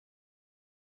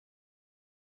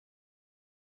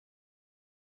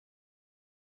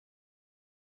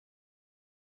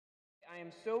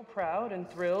am so proud and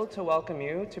thrilled to welcome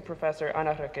you to Professor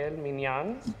Ana Raquel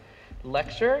Minian's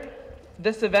lecture.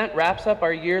 This event wraps up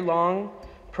our year-long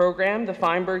program, the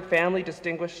Feinberg Family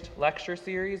Distinguished Lecture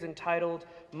Series entitled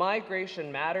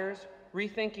Migration Matters,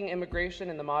 Rethinking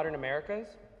Immigration in the Modern Americas.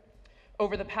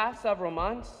 Over the past several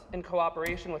months, in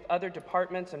cooperation with other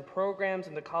departments and programs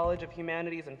in the College of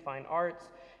Humanities and Fine Arts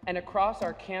and across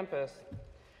our campus,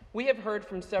 we have heard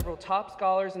from several top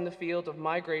scholars in the field of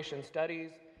migration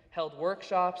studies, held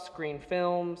workshops, screened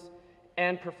films,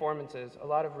 and performances, a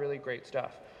lot of really great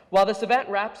stuff. While this event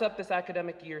wraps up this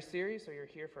academic year series, so you're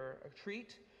here for a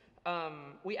treat,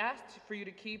 we asked for you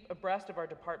to keep abreast of our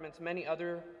department's many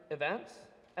other events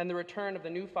and the return of the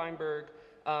new Feinberg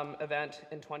event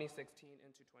in 2016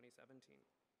 into 2017.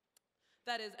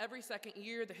 That is, every second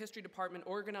year, the History Department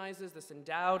organizes this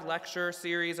endowed lecture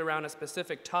series around a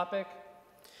specific topic.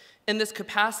 In this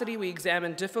capacity, we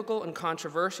examine difficult and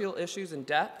controversial issues in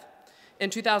depth. In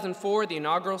 2004, the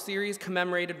inaugural series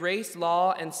commemorated race,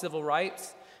 law, and civil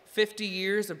rights, 50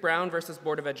 years of Brown versus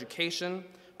Board of Education.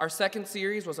 Our second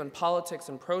series was on politics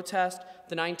and protest,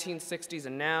 the 1960s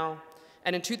and now.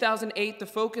 And in 2008, the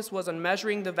focus was on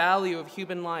measuring the value of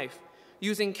human life,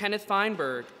 using Kenneth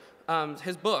Feinberg,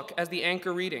 his book, as the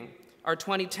anchor reading. Our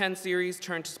 2010 series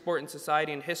turned to sport and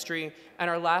society and history, and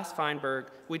our last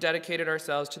Feinberg, we dedicated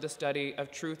ourselves to the study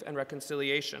of truth and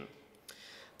reconciliation.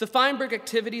 The Feinberg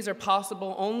activities are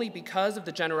possible only because of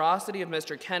the generosity of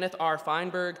Mr. Kenneth R.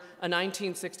 Feinberg, a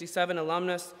 1967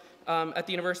 alumnus at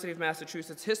the University of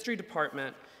Massachusetts History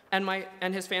Department,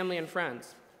 and his family and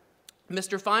friends.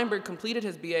 Mr. Feinberg completed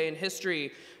his BA in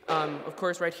history, of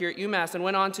course, right here at UMass, and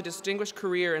went on to distinguished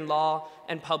career in law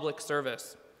and public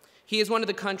service. He is one of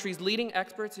the country's leading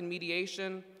experts in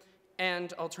mediation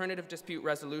and alternative dispute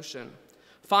resolution.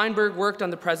 Feinberg worked on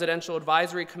the Presidential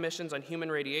Advisory Commissions on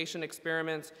Human Radiation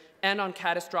Experiments and on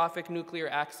catastrophic nuclear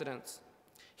accidents.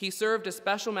 He served as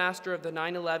Special Master of the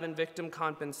 9/11 Victim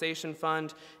Compensation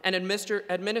Fund and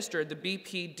administered the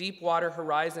BP Deepwater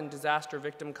Horizon Disaster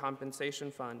Victim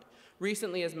Compensation Fund.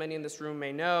 Recently, as many in this room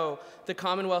may know, the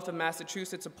Commonwealth of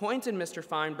Massachusetts appointed Mr.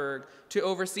 Feinberg to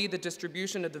oversee the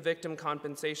distribution of the Victim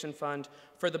Compensation Fund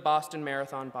for the Boston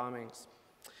Marathon bombings.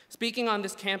 Speaking on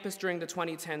this campus during the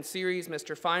 2010 series,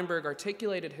 Mr. Feinberg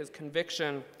articulated his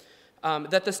conviction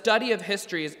that the study of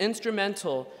history is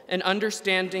instrumental in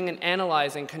understanding and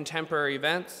analyzing contemporary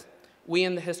events. We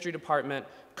in the History Department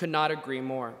could not agree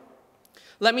more.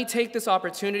 Let me take this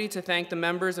opportunity to thank the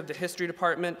members of the History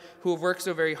Department who have worked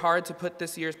so very hard to put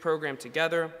this year's program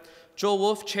together. Joel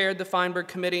Wolfe chaired the Feinberg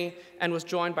Committee and was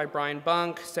joined by Brian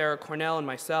Bunk, Sarah Cornell, and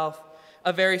myself.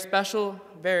 A very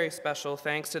special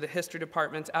thanks to the History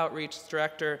Department's Outreach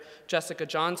Director, Jessica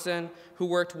Johnson, who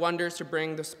worked wonders to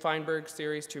bring this Feinberg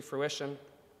series to fruition.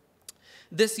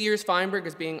 This year's Feinberg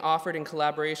is being offered in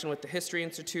collaboration with the History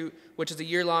Institute, which is a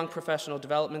year-long professional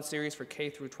development series for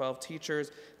K-12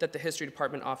 teachers that the History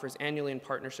Department offers annually in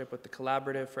partnership with the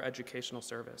Collaborative for Educational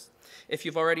Service. If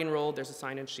you've already enrolled, there's a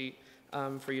sign-in sheet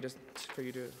for you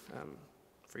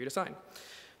to sign.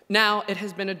 Now, it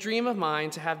has been a dream of mine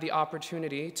to have the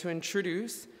opportunity to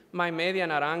introduce my media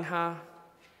naranja,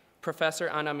 Professor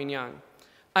Ana Minian.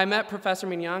 I met Professor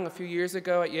Minian a few years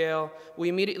ago at Yale. We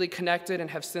immediately connected and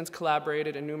have since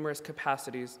collaborated in numerous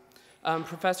capacities.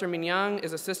 Professor Minian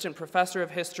is Assistant Professor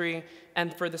of History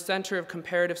and for the Center of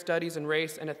Comparative Studies in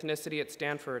Race and Ethnicity at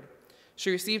Stanford. She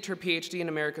received her PhD in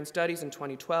American Studies in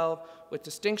 2012 with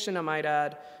distinction, I might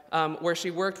add, where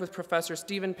she worked with Professor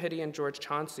Stephen Pitty and George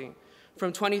Chauncey.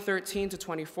 From 2013 to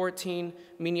 2014,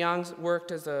 Minian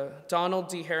worked as a Donald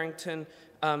D. Harrington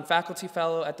faculty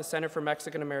fellow at the Center for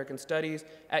Mexican American Studies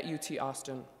at UT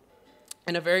Austin.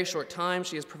 In a very short time,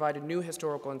 she has provided new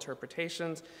historical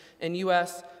interpretations in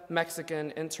US,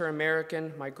 Mexican,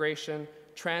 inter-American, migration,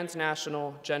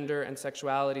 transnational, gender, and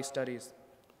sexuality studies.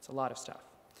 It's a lot of stuff.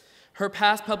 Her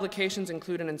past publications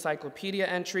include an encyclopedia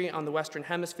entry on the Western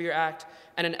Hemisphere Act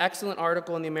and an excellent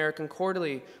article in the American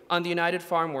Quarterly on the United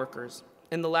Farm Workers.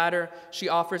 In the latter, she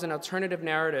offers an alternative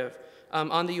narrative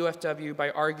on the UFW by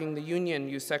arguing the Union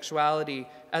used sexuality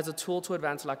as a tool to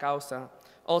advance la causa,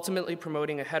 ultimately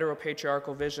promoting a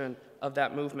heteropatriarchal vision of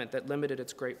that movement that limited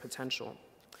its great potential.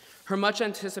 Her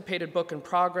much-anticipated book in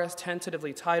progress,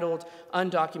 tentatively titled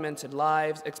Undocumented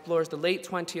Lives, explores the late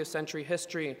 20th century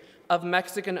history of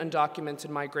Mexican undocumented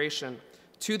migration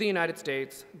to the United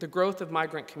States, the growth of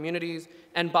migrant communities,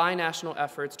 and binational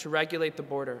efforts to regulate the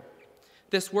border.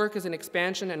 This work is an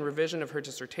expansion and revision of her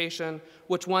dissertation,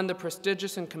 which won the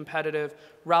prestigious and competitive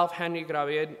Ralph Henry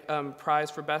Gravier Prize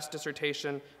for Best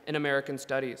Dissertation in American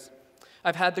Studies.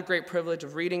 I've had the great privilege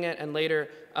of reading it and later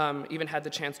even had the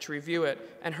chance to review it,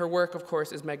 and her work, of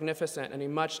course, is magnificent and a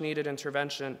much-needed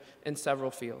intervention in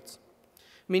several fields.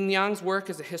 Minian's work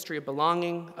is a history of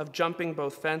belonging, of jumping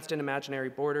both fenced and imaginary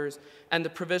borders, and the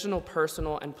provisional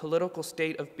personal and political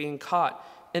state of being caught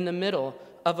in the middle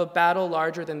of a battle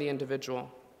larger than the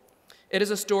individual. It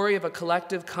is a story of a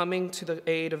collective coming to the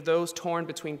aid of those torn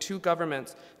between two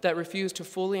governments that refuse to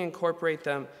fully incorporate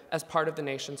them as part of the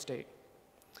nation-state.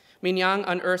 Minian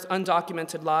unearths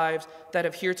undocumented lives that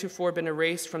have heretofore been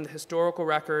erased from the historical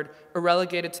record or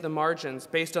relegated to the margins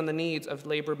based on the needs of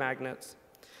labor magnates.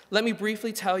 Let me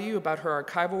briefly tell you about her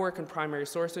archival work and primary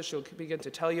sources. She'll begin to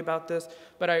tell you about this,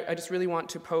 but I just really want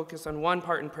to focus on one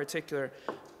part in particular.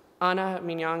 Ana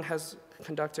Minian has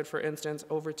conducted, for instance,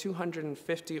 over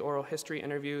 250 oral history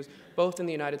interviews, both in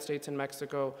the United States and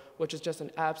Mexico, which is just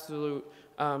an absolute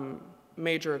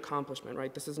major accomplishment,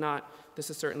 right? This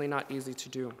is certainly not easy to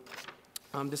do.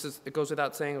 It goes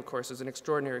without saying, of course, is an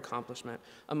extraordinary accomplishment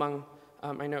among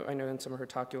I know in some of her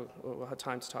talk we'll have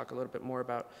time to talk a little bit more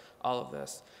about all of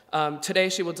this. Today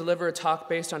she will deliver a talk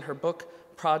based on her book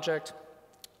project.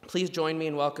 Please join me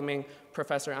in welcoming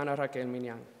Professor Ana Raquel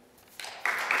Minian.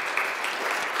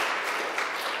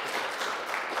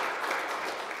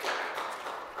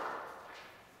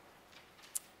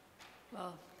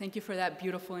 Well, thank you for that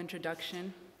beautiful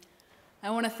introduction.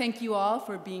 I want to thank you all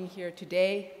for being here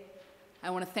today. I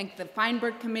want to thank the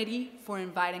Feinberg Committee for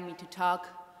inviting me to talk.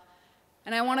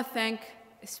 And I want to thank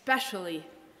especially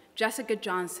Jessica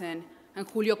Johnson and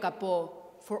Julio Capó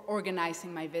for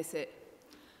organizing my visit.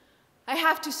 I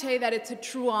have to say that it's a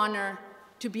true honor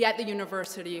to be at the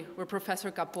university where Professor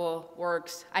Capó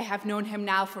works. I have known him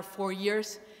now for 4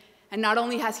 years, and not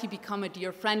only has he become a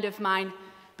dear friend of mine,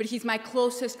 but he's my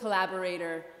closest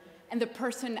collaborator and the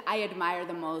person I admire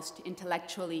the most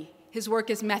intellectually. His work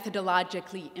is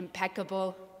methodologically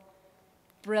impeccable,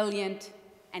 brilliant,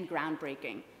 and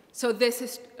groundbreaking. So this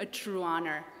is a true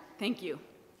honor. Thank you.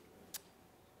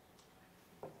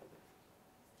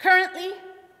 Currently,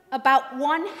 about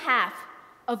 1/2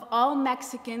 of all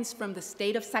Mexicans from the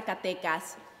state of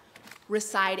Zacatecas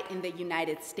reside in the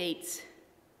United States.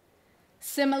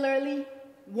 Similarly,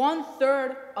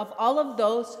 1/3 of all of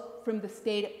those from the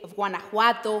state of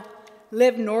Guanajuato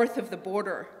live north of the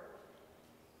border.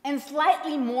 And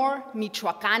slightly more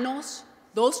Michoacanos,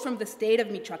 those from the state of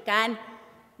Michoacán,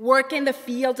 work in the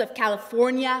fields of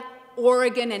California,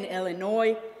 Oregon, and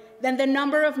Illinois than the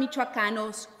number of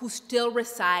Michoacanos who still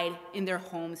reside in their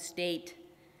home state.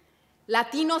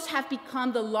 Latinos have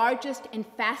become the largest and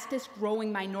fastest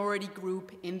growing minority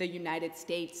group in the United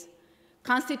States,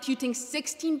 constituting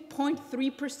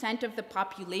 16.3% of the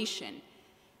population,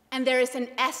 and there is an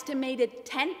estimated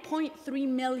 10.3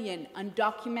 million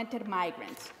undocumented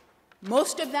migrants,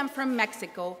 most of them from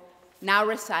Mexico, now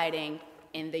residing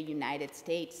in the United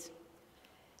States.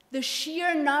 The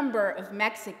sheer number of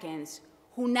Mexicans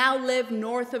who now live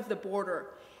north of the border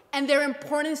and their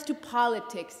importance to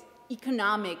politics,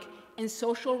 economic, and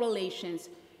social relations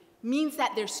means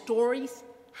that their stories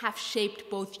have shaped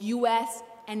both US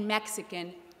and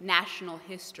Mexican national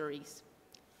histories.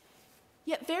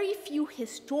 Yet very few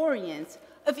historians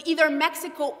of either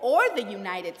Mexico or the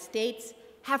United States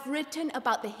have written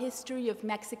about the history of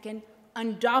Mexican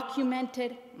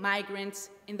undocumented migrants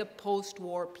in the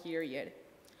post-war period.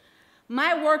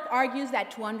 My work argues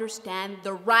that to understand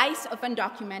the rise of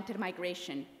undocumented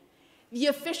migration, the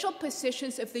official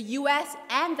positions of the US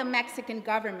and the Mexican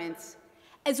governments,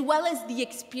 as well as the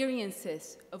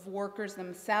experiences of workers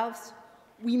themselves,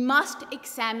 we must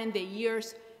examine the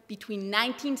years between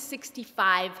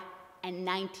 1965 and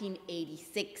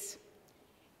 1986.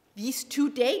 These two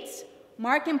dates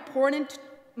mark important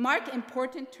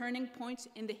turning points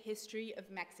in the history of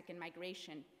Mexican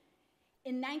migration.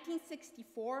 In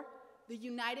 1964, the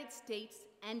United States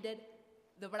ended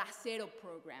the Bracero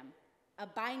program, a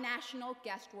binational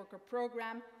guest worker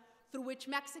program through which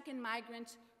Mexican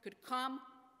migrants could come,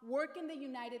 work in the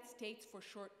United States for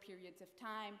short periods of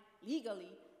time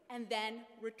legally, and then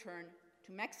return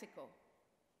to Mexico.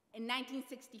 In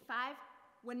 1965,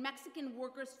 when Mexican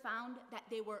workers found that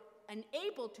they were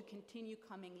unable to continue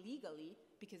coming legally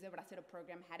because the Bracero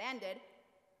program had ended,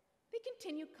 they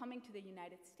continued coming to the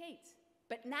United States.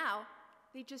 But now,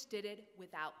 they just did it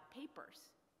without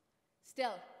papers.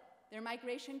 Still, their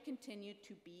migration continued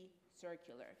to be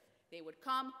circular. They would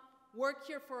come, work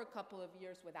here for a couple of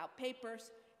years without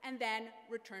papers, and then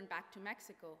return back to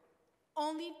Mexico,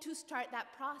 only to start that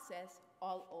process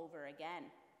all over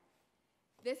again.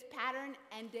 This pattern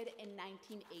ended in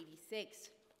 1986,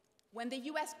 when the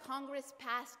US Congress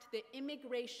passed the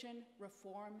Immigration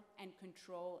Reform and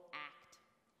Control Act.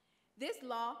 This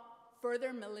law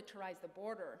further militarized the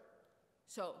border.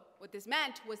 So what this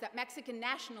meant was that Mexican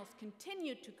nationals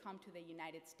continued to come to the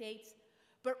United States,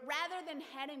 but rather than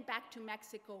heading back to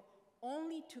Mexico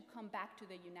only to come back to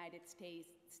the United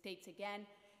States again,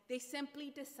 they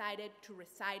simply decided to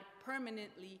reside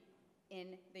permanently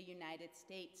in the United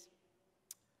States.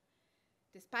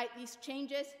 Despite these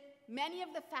changes, many of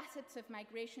the facets of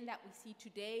migration that we see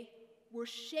today were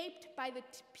shaped by the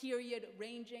period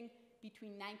ranging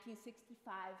between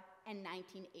 1965 and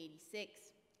 1986.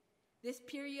 This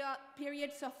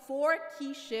period saw four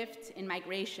key shifts in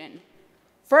migration.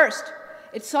 First,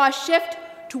 it saw a shift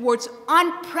towards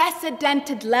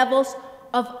unprecedented levels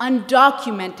of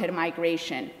undocumented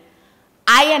migration.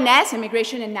 INS,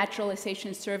 Immigration and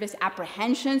Naturalization Service,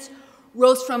 apprehensions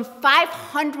rose from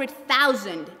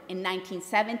 500,000 in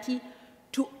 1970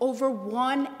 to over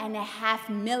 1.5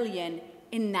 million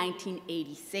in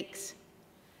 1986.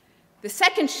 The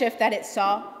second shift that it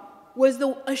saw was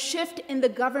a shift in the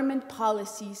government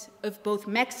policies of both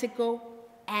Mexico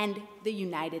and the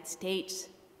United States.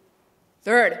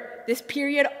 Third, this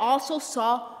period also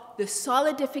saw the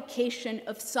solidification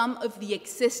of some of the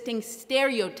existing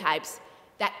stereotypes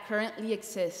that currently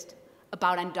exist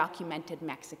about undocumented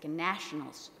Mexican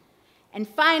nationals. And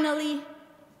finally,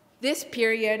 this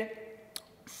period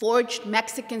forged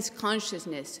Mexicans'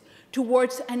 consciousness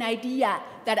towards an idea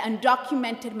that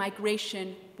undocumented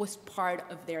migration was part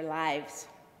of their lives.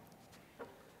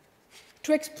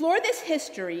 To explore this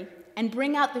history and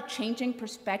bring out the changing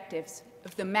perspectives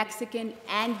of the Mexican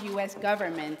and US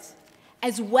governments,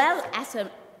 as well as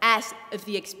of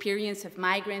the experience of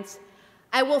migrants,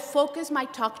 I will focus my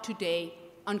talk today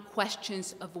on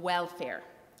questions of welfare.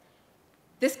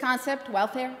 This concept,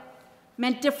 welfare,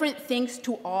 meant different things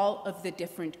to all of the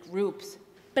different groups,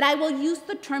 but I will use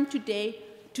the term today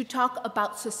to talk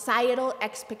about societal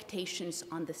expectations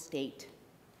on the state.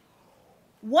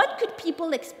 What could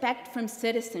people expect from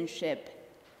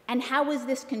citizenship, and how is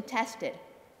this contested?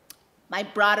 My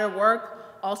broader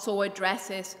work also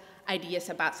addresses ideas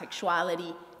about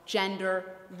sexuality, gender,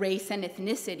 race, and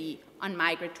ethnicity on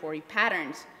migratory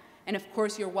patterns. And of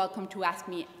course, you're welcome to ask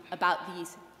me about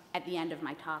these at the end of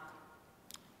my talk.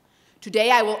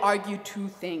 Today, I will argue two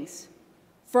things.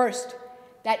 First,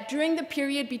 that during the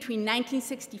period between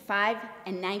 1965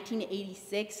 and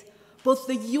 1986, both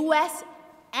the US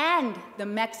and the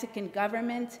Mexican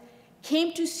government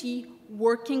came to see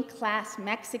working-class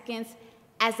Mexicans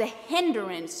as a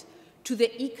hindrance to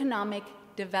the economic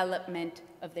development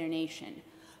of their nation.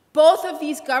 Both of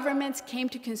these governments came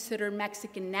to consider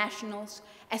Mexican nationals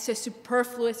as a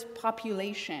superfluous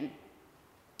population.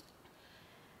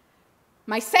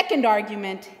 My second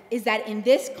argument is that in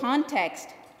this context,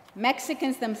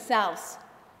 Mexicans themselves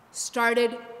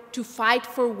started to fight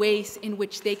for ways in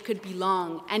which they could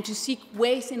belong and to seek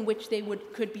ways in which they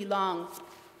could belong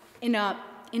in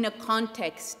a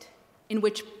context in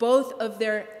which both of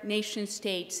their nation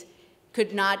states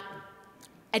could not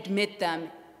admit them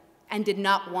and did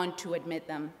not want to admit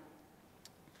them.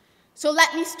 So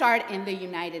let me start in the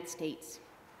United States.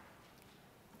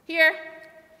 Here,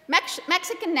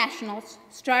 Mexican nationals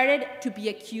started to be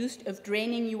accused of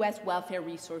draining US welfare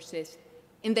resources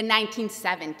in the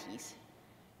 1970s.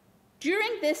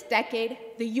 During this decade,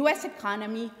 the US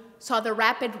economy saw the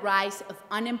rapid rise of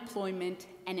unemployment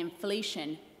and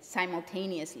inflation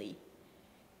simultaneously.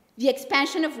 The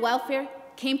expansion of welfare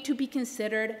came to be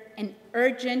considered an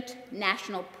urgent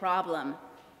national problem.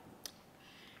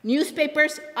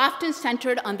 Newspapers often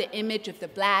centered on the image of the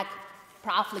Black,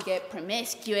 profligate,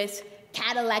 promiscuous,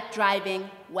 Cadillac-driving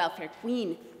welfare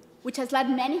queen, which has led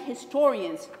many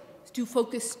historians to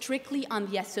focus strictly on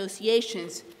the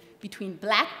associations between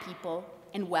Black people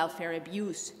and welfare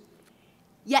abuse.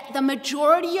 Yet the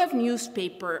majority of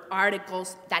newspaper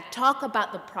articles that talk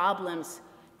about the problems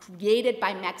created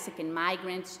by Mexican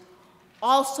migrants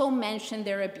also mention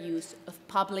their abuse of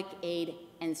public aid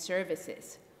and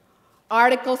services.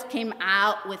 Articles came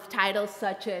out with titles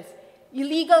such as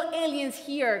 "Illegal Aliens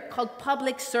Here Called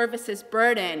Public Services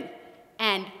Burden"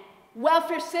 and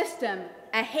 "Welfare System,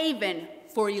 a Haven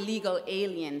for Illegal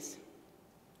Aliens."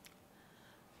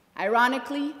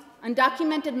 Ironically,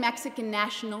 undocumented Mexican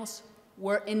nationals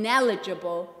were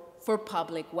ineligible for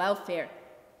public welfare,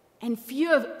 and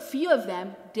few of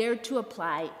them dared to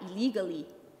apply illegally.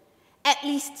 At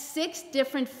least 6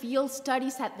 different field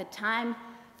studies at the time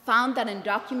found that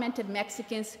undocumented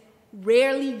Mexicans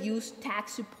rarely used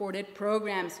tax-supported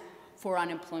programs for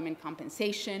unemployment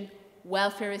compensation,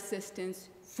 welfare assistance,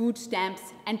 food stamps,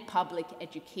 and public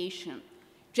education,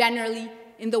 generally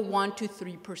in the 1% to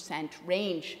 3%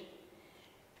 range.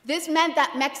 This meant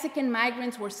that Mexican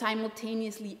migrants were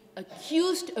simultaneously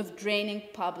accused of draining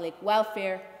public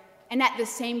welfare and at the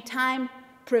same time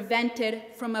prevented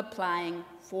from applying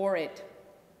for it.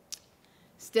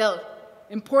 Still,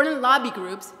 important lobby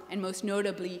groups, and most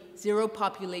notably Zero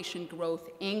Population Growth,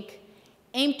 Inc.,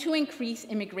 aim to increase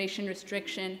immigration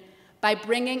restriction by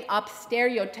bringing up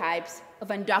stereotypes of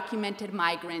undocumented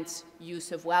migrants'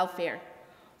 use of welfare.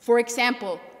 For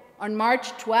example, on March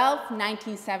 12,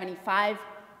 1975,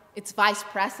 its vice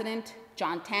president,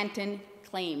 John Tanton,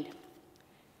 claimed,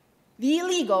 "The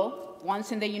illegal,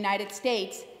 once in the United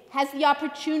States, has the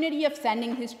opportunity of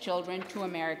sending his children to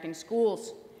American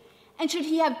schools. And should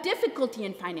he have difficulty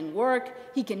in finding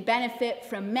work, he can benefit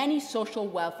from many social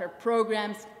welfare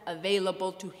programs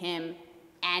available to him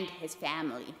and his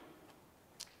family."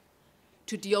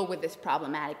 To deal with this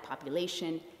problematic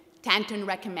population, Tanton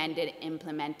recommended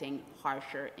implementing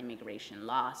harsher immigration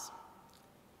laws.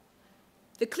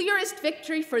 The clearest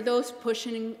victory for those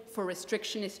pushing for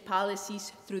restrictionist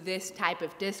policies through this type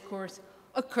of discourse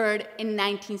occurred in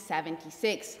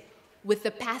 1976 with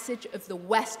the passage of the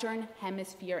Western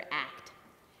Hemisphere Act.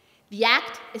 The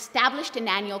act established an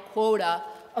annual quota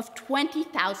of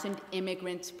 20,000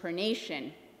 immigrants per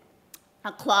nation,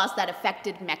 a clause that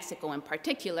affected Mexico in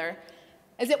particular,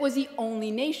 as it was the only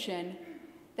nation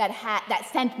that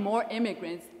sent more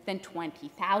immigrants than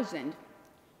 20,000.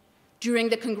 During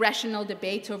the congressional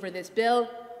debates over this bill,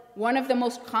 one of the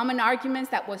most common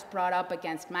arguments that was brought up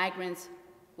against migrants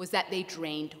was that they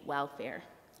drained welfare.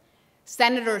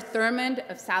 Senator Thurmond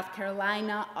of South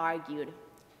Carolina argued,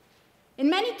 "In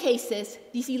many cases,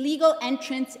 these illegal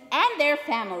entrants and their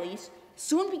families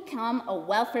soon become a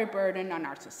welfare burden on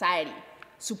our society,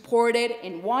 supported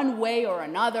in one way or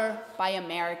another by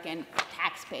American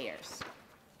taxpayers."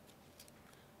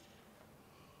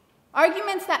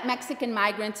 Arguments that Mexican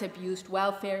migrants abused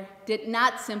welfare did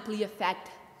not simply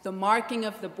affect the marking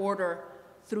of the border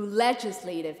through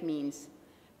legislative means,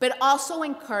 but also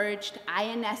encouraged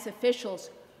INS officials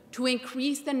to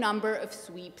increase the number of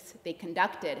sweeps they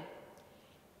conducted.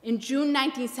 In June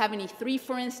 1973,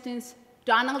 for instance,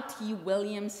 Donald T.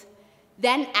 Williams,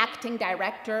 then acting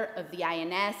director of the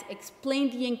INS,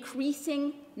 explained the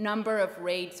increasing number of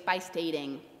raids by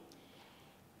stating,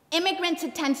 "Immigrants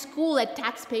attend school at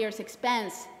taxpayers'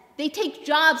 expense. They take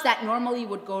jobs that normally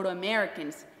would go to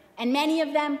Americans, and many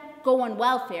of them go on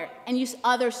welfare and use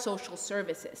other social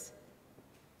services."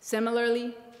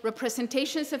 Similarly,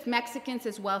 representations of Mexicans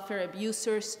as welfare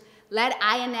abusers led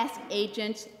INS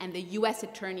agents and the US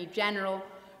Attorney General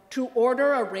to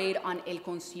order a raid on El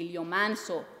Concilio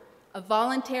Manso, a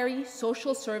voluntary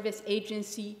social service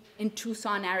agency in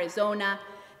Tucson, Arizona,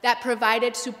 that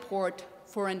provided support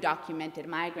for undocumented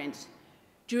migrants.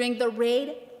 During the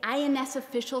raid, INS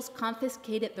officials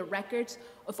confiscated the records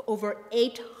of over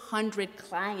 800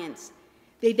 clients.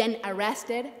 They then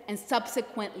arrested and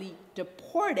subsequently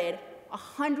deported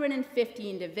 150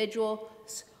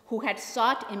 individuals who had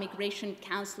sought immigration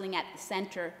counseling at the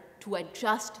center to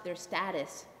adjust their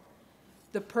status.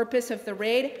 The purpose of the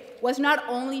raid was not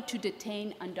only to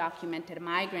detain undocumented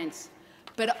migrants,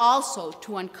 but also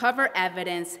to uncover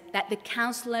evidence that the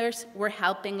counselors were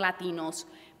helping Latinos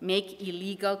make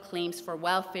illegal claims for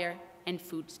welfare and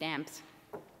food stamps.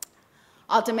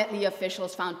 Ultimately,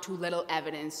 officials found too little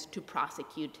evidence to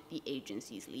prosecute the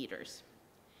agency's leaders.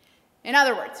 In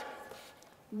other words,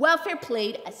 welfare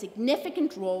played a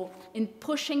significant role in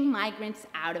pushing migrants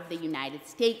out of the United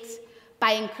States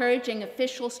by encouraging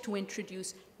officials to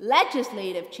introduce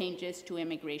legislative changes to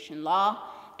immigration law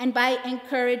and by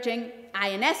encouraging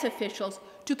INS officials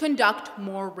to conduct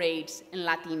more raids in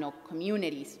Latino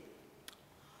communities.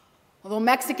 Although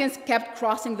Mexicans kept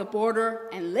crossing the border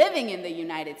and living in the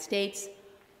United States,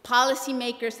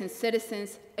 policymakers and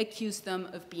citizens accused them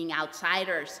of being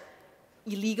outsiders,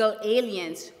 illegal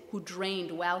aliens who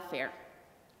drained welfare.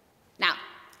 Now,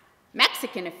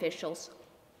 Mexican officials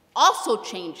also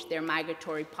changed their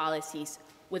migratory policies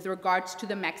with regards to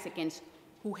the Mexicans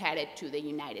who headed to the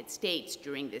United States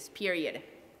during this period.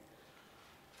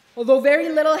 Although very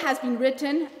little has been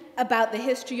written about the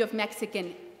history of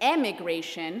Mexican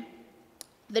emigration,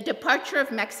 the departure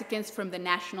of Mexicans from the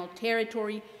national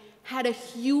territory had a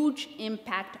huge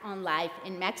impact on life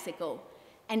in Mexico,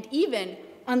 and even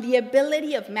on the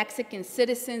ability of Mexican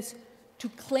citizens to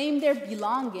claim their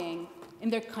belonging in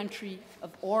their country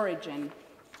of origin.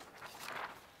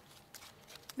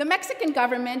 The Mexican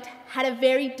government had a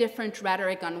very different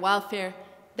rhetoric on welfare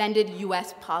than did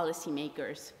US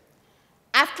policymakers.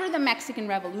 After the Mexican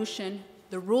Revolution,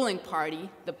 the ruling party,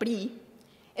 the PRI,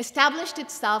 established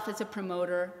itself as a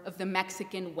promoter of the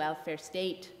Mexican welfare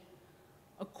state.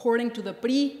 According to the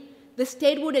PRI, the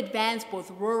state would advance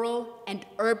both rural and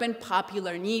urban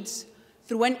popular needs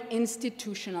through an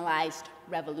institutionalized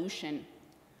revolution.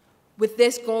 With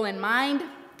this goal in mind,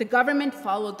 the government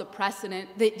followed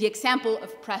the example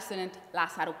of President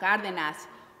Lázaro Cárdenas,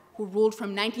 who ruled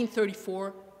from 1934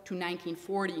 to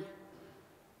 1940.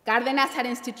 Cárdenas had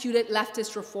instituted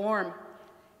leftist reform,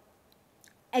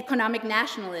 economic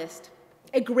nationalist,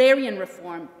 agrarian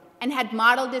reform, and had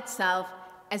modeled itself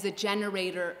as a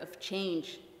generator of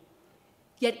change.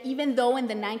 Yet even though in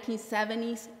the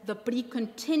 1970s, the PRI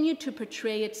continued to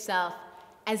portray itself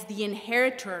as the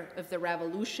inheritor of the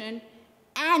revolution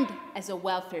and as a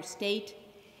welfare state,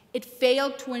 it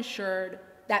failed to ensure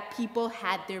that people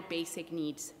had their basic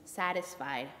needs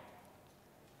satisfied.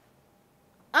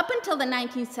 Up until the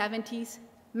 1970s,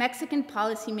 Mexican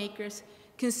policymakers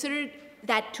considered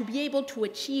that to be able to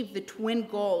achieve the twin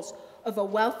goals of a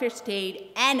welfare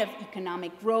state and of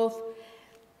economic growth,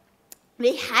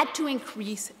 they had to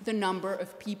increase the number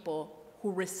of people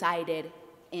who resided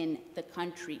in the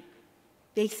country.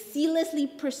 They zealously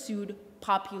pursued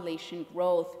population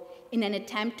growth in an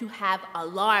attempt to have a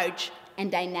large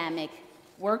and dynamic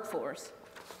workforce.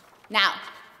 Now,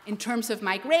 in terms of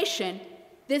migration,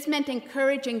 this meant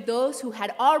encouraging those who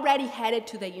had already headed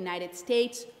to the United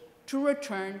States to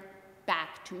return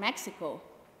back to Mexico.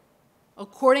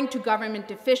 According to government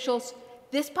officials,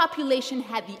 this population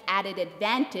had the added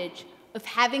advantage of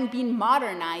having been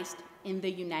modernized in the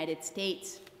United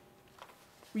States.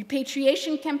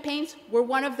 Repatriation campaigns were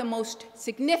one of the most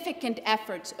significant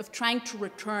efforts of trying to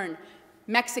return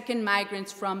Mexican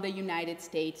migrants from the United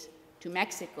States to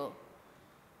Mexico.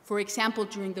 For example,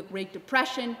 during the Great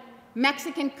Depression,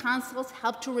 Mexican consuls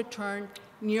helped to return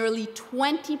nearly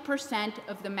 20%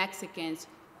 of the Mexicans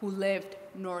who lived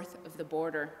north of the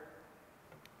border.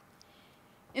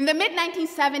 In the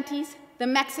mid-1970s, the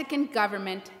Mexican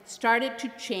government started to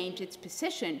change its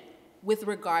position with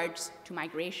regards to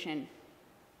migration,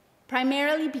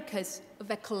 primarily because of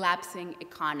the collapsing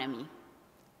economy.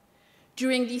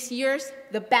 During these years,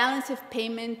 the balance of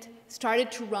payment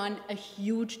started to run a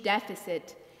huge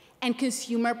deficit, and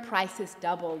consumer prices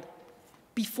doubled.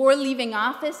 Before leaving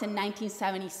office in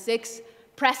 1976,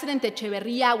 President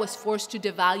Echeverría was forced to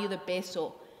devalue the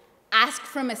peso, ask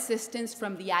for assistance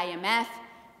from the IMF,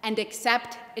 and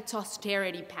accept its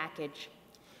austerity package.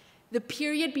 The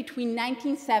period between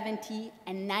 1970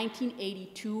 and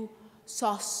 1982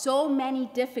 saw so many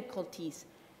difficulties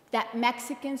that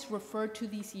Mexicans refer to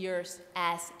these years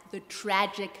as the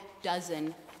tragic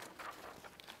dozen.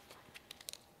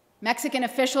 Mexican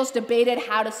officials debated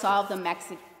how to solve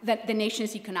the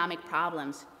nation's economic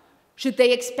problems. Should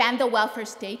they expand the welfare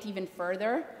state even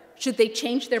further? Should they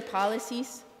change their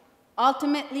policies?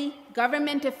 Ultimately,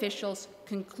 government officials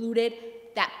concluded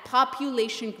that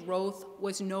population growth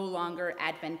was no longer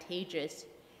advantageous.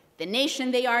 The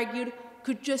nation, they argued,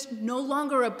 could just no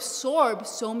longer absorb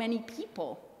so many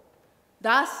people.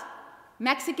 Thus,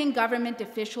 Mexican government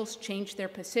officials changed their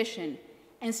position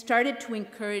and started to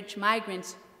encourage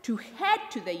migrants to head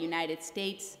to the United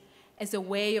States as a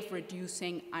way of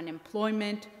reducing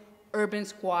unemployment, urban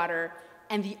squatter,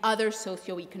 and the other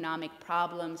socioeconomic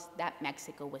problems that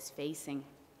Mexico was facing.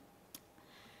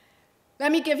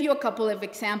 Let me give you a couple of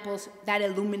examples that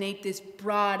illuminate this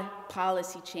broad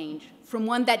policy change, from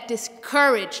one that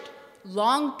discouraged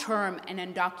long-term and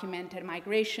undocumented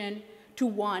migration to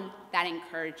one that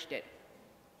encouraged it.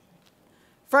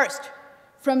 First,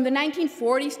 from the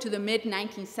 1940s to the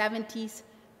mid-1970s,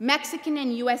 Mexican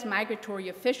and US migratory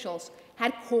officials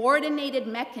had coordinated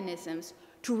mechanisms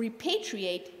to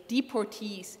repatriate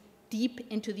deportees deep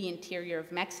into the interior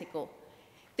of Mexico.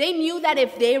 They knew that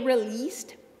if they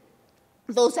released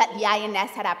those that the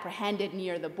INS had apprehended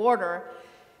near the border,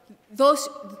 those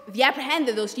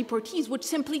deportees would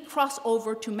simply cross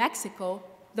over to Mexico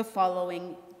the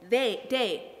following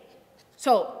day.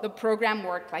 So the program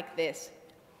worked like this.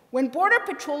 When Border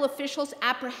Patrol officials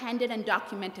apprehended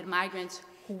undocumented migrants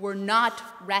who were not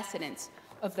residents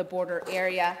of the border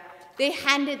area, they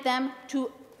handed them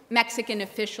to Mexican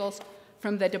officials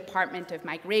from the Department of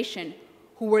Migration,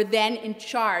 who were then in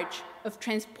charge of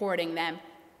transporting them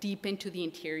deep into the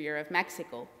interior of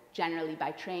Mexico, generally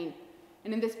by train.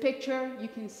 And in this picture, you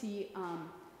can see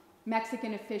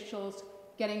Mexican officials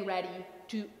getting ready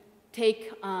to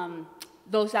take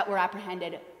those that were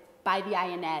apprehended by the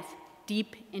INS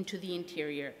deep into the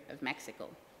interior of Mexico.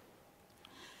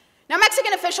 Now,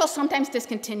 Mexican officials sometimes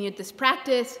discontinued this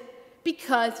practice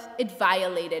because it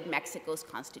violated Mexico's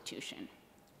constitution.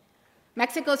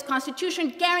 Mexico's constitution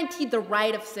guaranteed the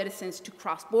right of citizens to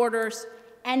cross borders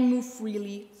and move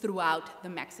freely throughout the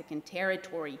Mexican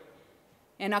territory.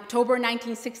 In October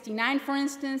 1969, for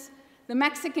instance, the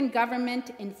Mexican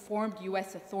government informed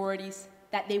US authorities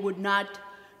that they would not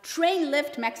train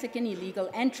lift Mexican illegal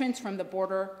entrants from the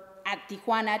border at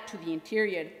Tijuana to the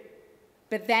interior,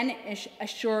 but then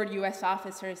assured US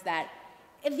officers that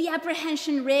if the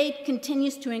apprehension rate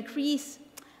continues to increase,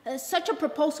 such a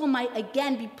proposal might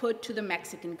again be put to the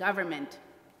Mexican government.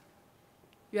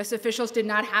 US officials did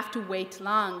not have to wait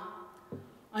long.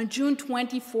 On June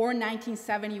 24,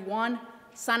 1971,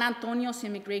 San Antonio's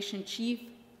immigration chief,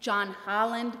 John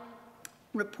Holland,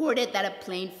 reported that a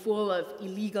plane full of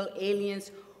illegal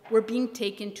aliens were being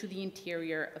taken to the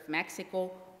interior of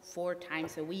Mexico 4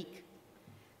 times a week.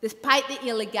 Despite the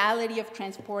illegality of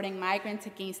transporting migrants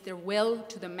against their will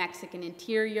to the Mexican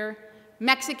interior,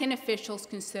 Mexican officials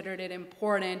considered it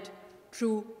important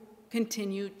to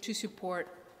continue to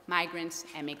support migrants'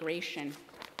 emigration.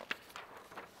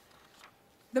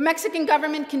 The Mexican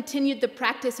government continued the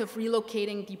practice of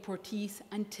relocating deportees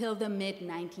until the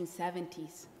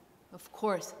mid-1970s. Of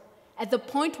course, at the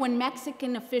point when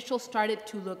Mexican officials started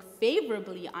to look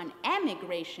favorably on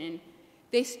emigration,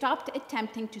 they stopped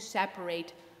attempting to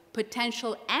separate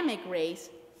potential emigres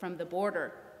from the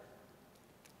border.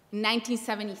 In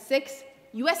 1976,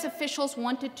 US officials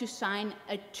wanted to sign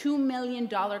a $2 million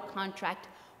contract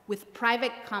with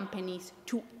private companies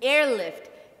to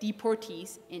airlift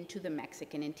deportees into the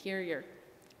Mexican interior.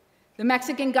 The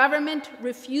Mexican government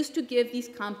refused to give these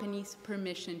companies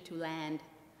permission to land.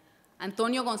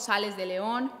 Antonio González de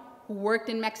León, who worked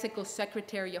in Mexico's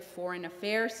Secretary of Foreign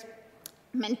Affairs,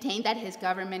 maintained that his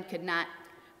government could not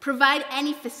provide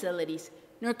any facilities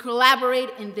nor collaborate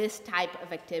in this type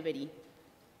of activity.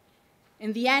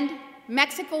 In the end,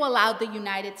 Mexico allowed the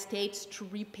United States to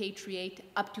repatriate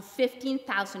up to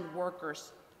 15,000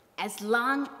 workers as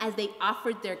long as they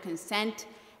offered their consent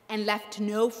and left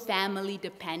no family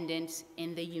dependents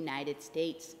in the United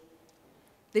States.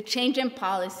 The change in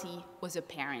policy was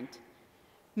apparent.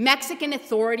 Mexican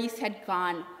authorities had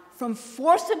gone from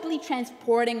forcibly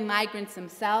transporting migrants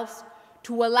themselves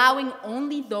to allowing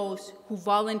only those who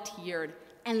volunteered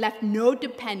and left no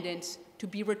dependents to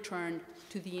be returned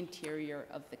to the interior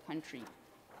of the country.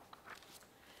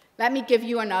 Let me give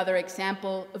you another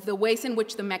example of the ways in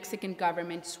which the Mexican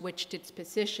government switched its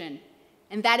position,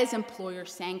 and that is employer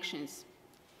sanctions.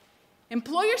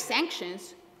 Employer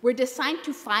sanctions were designed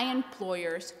to fine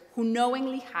employers who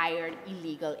knowingly hired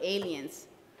illegal aliens.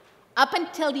 Up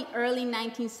until the early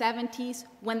 1970s,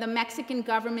 when the Mexican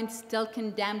government still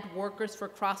condemned workers for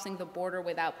crossing the border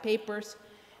without papers,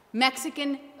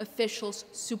 Mexican officials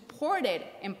supported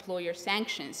employer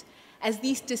sanctions, as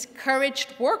these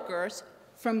discouraged workers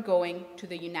from going to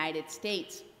the United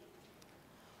States.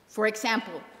 For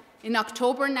example, in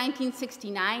October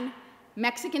 1969,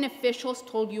 Mexican officials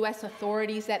told US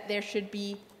authorities that there should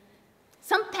be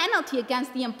some penalty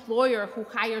against the employer who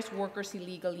hires workers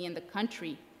illegally in the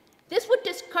country. This would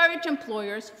discourage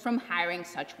employers from hiring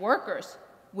such workers,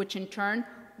 which in turn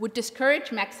would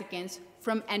discourage Mexicans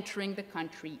from entering the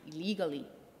country illegally.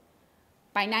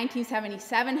 By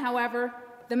 1977, however,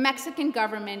 the Mexican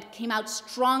government came out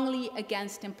strongly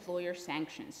against employer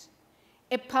sanctions.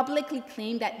 It publicly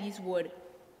claimed that these would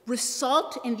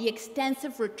result in the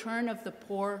extensive return of the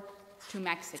poor to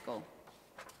Mexico.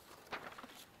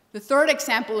 The third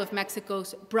example of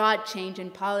Mexico's broad change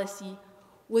in policy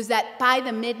was that by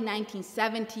the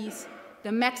mid-1970s,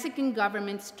 the Mexican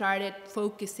government started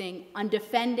focusing on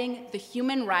defending the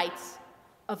human rights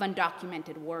of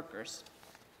undocumented workers.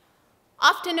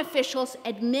 Often officials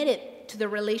admitted to the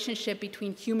relationship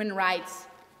between human rights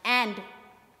and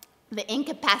the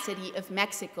incapacity of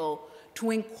Mexico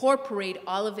to incorporate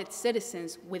all of its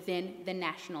citizens within the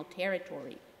national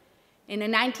territory. In a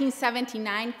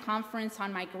 1979 conference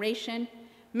on migration,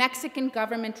 Mexican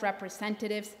government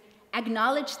representatives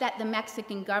acknowledged that the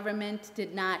Mexican government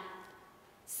did not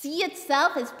see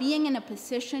itself as being in a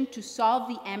position to solve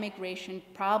the emigration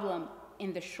problem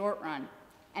in the short run,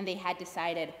 and they had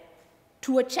decided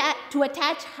to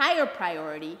attach higher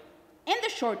priority in the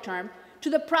short term to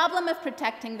the problem of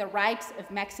protecting the rights of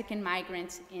Mexican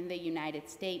migrants in the United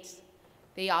States.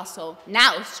 They also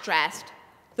now stressed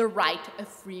the right of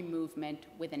free movement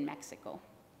within Mexico.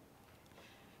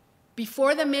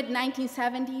 Before the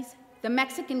mid-1970s, the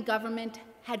Mexican government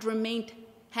had remained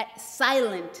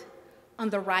silent on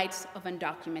the rights of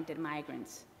undocumented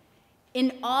migrants.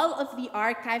 In all of the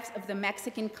archives of the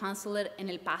Mexican consulate in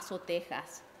El Paso,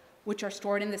 Texas, which are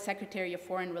stored in the Secretary of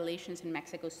Foreign Relations in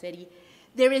Mexico City,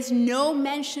 there is no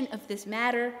mention of this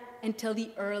matter until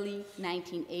the early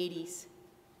 1980s.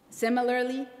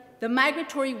 Similarly, the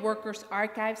Migratory Workers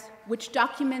Archives, which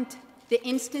document the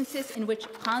instances in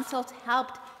which consuls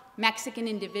helped Mexican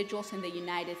individuals in the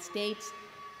United States,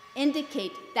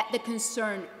 indicate that the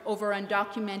concern over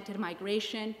undocumented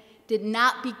migration did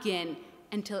not begin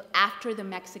until after the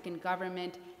Mexican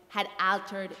government had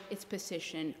altered its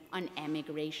position on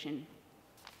emigration.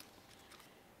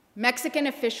 Mexican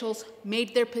officials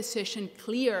made their position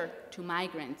clear to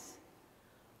migrants.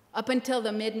 Up until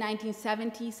the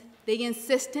mid-1970s, they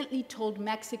insistently told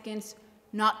Mexicans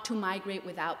not to migrate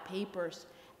without papers,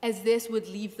 as this would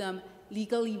leave them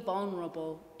legally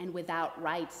vulnerable and without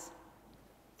rights.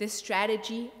 This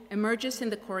strategy emerges in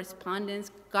the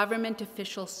correspondence government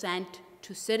officials sent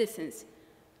to citizens,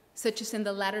 such as in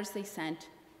the letters they sent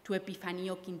to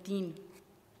Epifanio Quintín.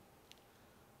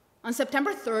 On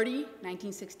September 30,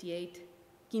 1968,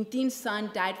 Quintín's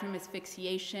son died from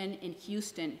asphyxiation in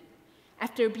Houston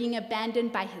after being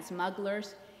abandoned by his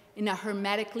smugglers in a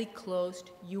hermetically closed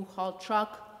U-Haul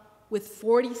truck with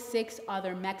 46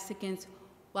 other Mexicans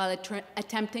while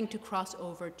attempting to cross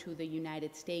over to the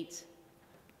United States.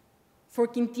 For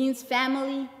Quintín's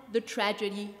family, the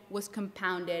tragedy was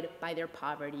compounded by their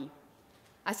poverty.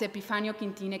 As Epifanio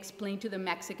Quintín explained to the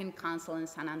Mexican consul in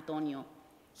San Antonio,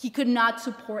 he could not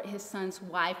support his son's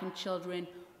wife and children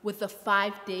with the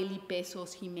 5 daily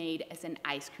pesos he made as an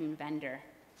ice cream vendor.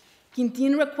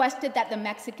 Quintín requested that the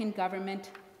Mexican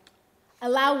government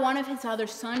allow one of his other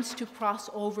sons to cross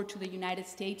over to the United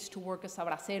States to work as a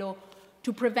bracero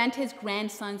to prevent his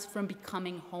grandsons from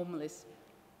becoming homeless.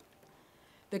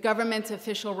 The government's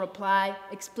official reply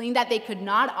explained that they could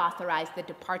not authorize the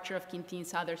departure of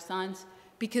Quintín's other sons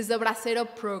because the bracero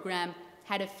program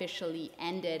had officially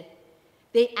ended.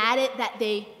 They added that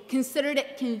they considered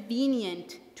it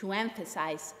convenient to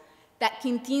emphasize that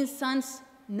Quintín's sons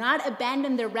not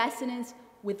abandon their residence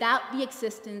without the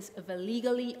existence of a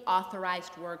legally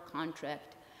authorized work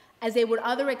contract, as they would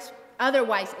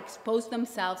otherwise expose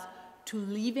themselves to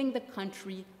leaving the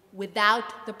country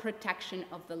without the protection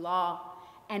of the law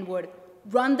and would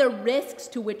run the risks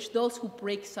to which those who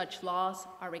break such laws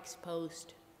are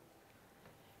exposed.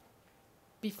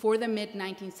 Before the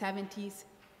mid-1970s,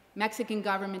 Mexican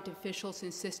government officials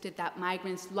insisted that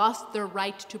migrants lost their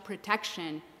right to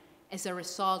protection as a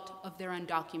result of their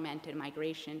undocumented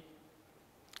migration.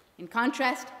 In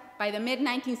contrast, by the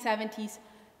mid-1970s,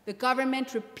 the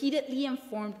government repeatedly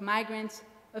informed migrants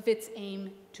of its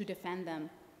aim to defend them.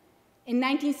 In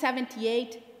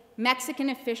 1978, Mexican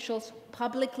officials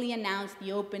publicly announced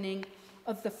the opening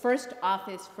of the first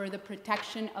office for the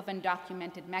protection of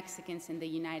undocumented Mexicans in the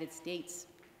United States.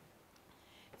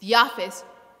 The office,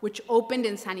 which opened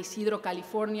in San Isidro,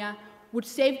 California, would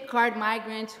safeguard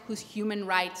migrants whose human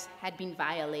rights had been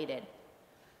violated.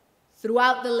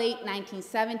 Throughout the late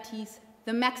 1970s,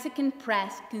 the Mexican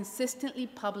press consistently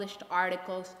published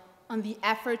articles on the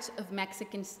efforts of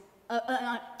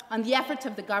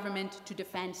the government to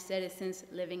defend citizens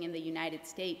living in the United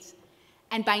States.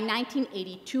 And by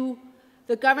 1982,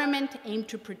 the government aimed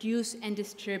to produce and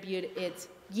distribute its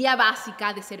Guía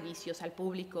Básica de Servicios al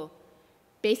Público,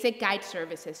 basic guide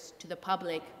services to the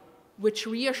public, which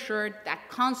reassured that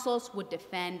consuls would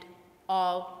defend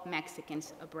all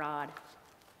Mexicans abroad.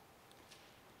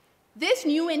 This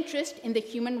new interest in the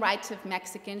human rights of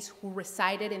Mexicans who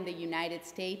resided in the United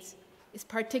States is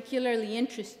particularly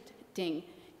interesting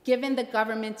given the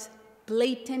government's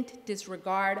blatant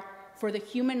disregard for the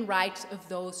human rights of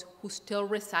those who still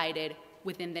resided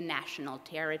within the national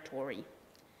territory.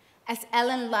 As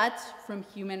Ellen Lutz from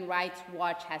Human Rights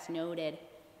Watch has noted,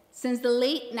 since the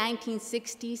late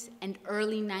 1960s and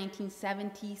early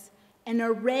 1970s, an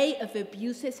array of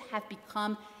abuses have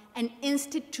become an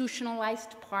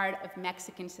institutionalized part of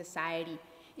Mexican society,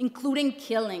 including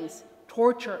killings,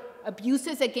 torture,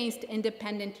 abuses against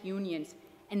independent unions,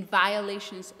 and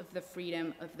violations of the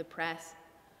freedom of the press.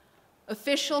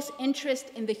 Officials'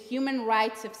 interest in the human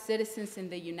rights of citizens in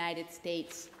the United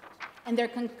States and their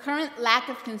concurrent lack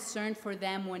of concern for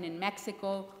them when in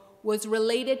Mexico was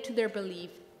related to their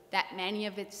belief that many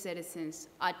of its citizens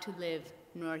ought to live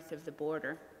north of the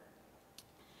border.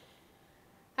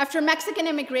 After Mexican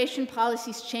immigration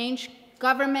policies changed,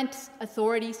 government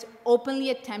authorities openly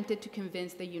attempted to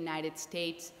convince the United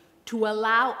States to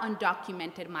allow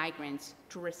undocumented migrants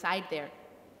to reside there.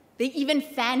 They even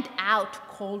fanned out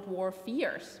Cold War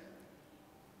fears.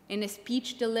 In a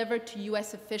speech delivered to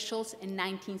US officials in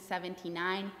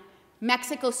 1979,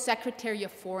 Mexico's Secretary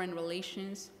of Foreign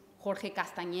Relations, Jorge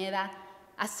Castañeda,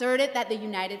 asserted that the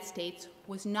United States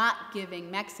was not giving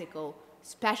Mexico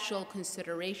special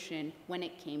consideration when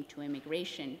it came to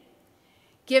immigration.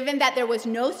 Given that there was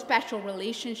no special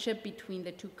relationship between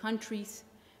the two countries,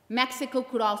 Mexico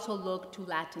could also look to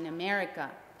Latin America,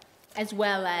 as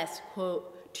well as,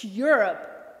 quote, to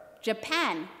Europe,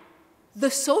 Japan,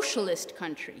 the socialist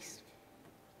countries.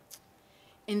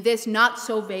 In this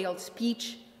not-so-veiled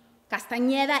speech,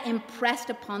 Castañeda impressed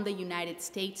upon the United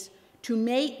States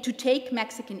to take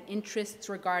Mexican interests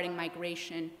regarding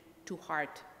migration to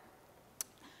heart.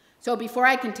 So before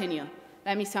I continue,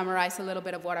 let me summarize a little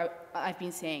bit of what I've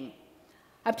been saying.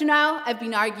 Up to now, I've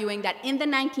been arguing that in the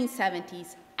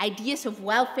 1970s, ideas of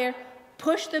welfare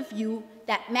pushed the view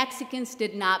that Mexicans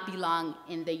did not belong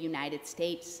in the United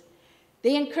States.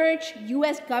 They encouraged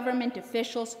US government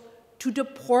officials to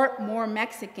deport more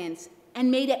Mexicans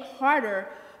and made it harder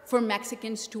for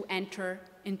Mexicans to enter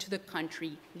into the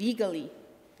country legally.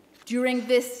 During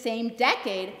this same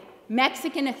decade,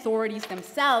 Mexican authorities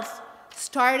themselves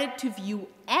started to view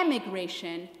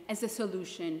emigration as a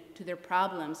solution to their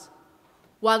problems.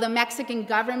 While the Mexican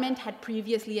government had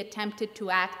previously attempted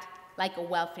to act like a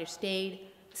welfare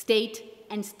state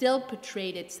and still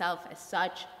portrayed itself as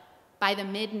such, by the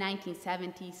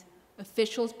mid-1970s,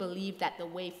 officials believed that the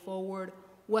way forward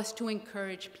was to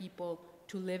encourage people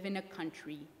to live in a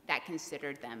country that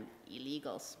considered them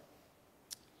illegals.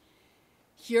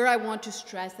 Here I want to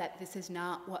stress that this is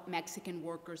not what Mexican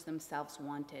workers themselves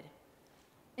wanted.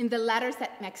 In the letters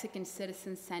that Mexican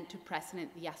citizens sent to President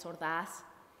Díaz Ordaz,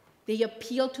 they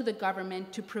appealed to the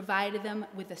government to provide them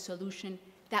with a solution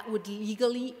that would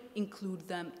legally include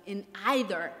them in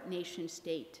either nation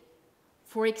state.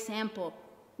 For example,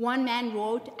 one man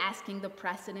wrote asking the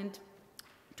president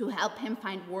to help him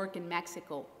find work in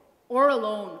Mexico, or a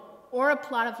loan, or a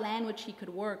plot of land which he could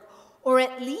work, or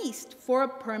at least for a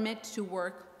permit to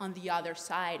work on the other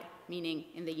side, meaning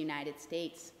in the United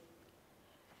States.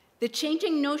 The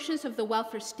changing notions of the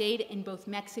welfare state in both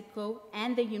Mexico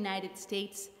and the United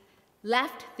States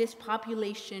left this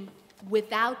population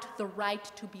without the right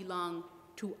to belong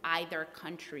to either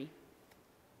country.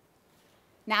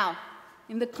 Now,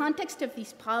 in the context of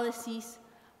these policies,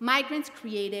 migrants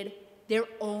created their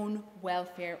own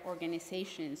welfare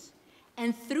organizations,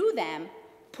 and through them,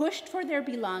 pushed for their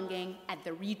belonging at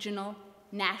the regional,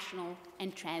 national,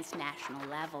 and transnational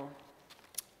level.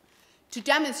 To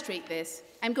demonstrate this,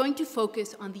 I'm going to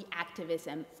focus on the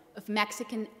activism of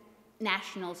Mexican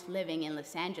nationals living in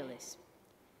Los Angeles.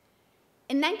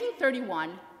 In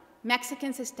 1931,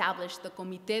 Mexicans established the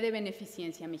Comité de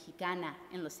Beneficencia Mexicana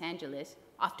in Los Angeles,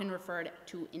 often referred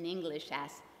to in English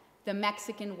as the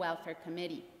Mexican Welfare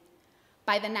Committee.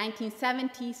 By the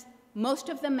 1970s, most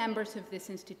of the members of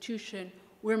this institution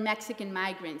were Mexican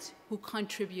migrants who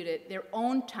contributed their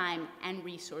own time and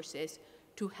resources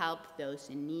to help those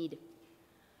in need.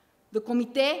 The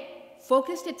Comité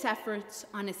focused its efforts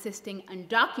on assisting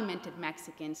undocumented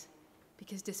Mexicans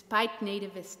because despite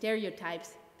nativist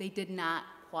stereotypes, they did not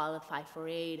qualify for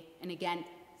aid. And again,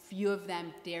 few of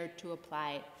them dared to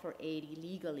apply for aid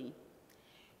illegally.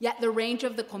 Yet the range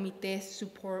of the Comité's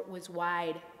support was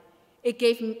wide. It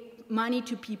gave money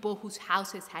to people whose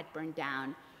houses had burned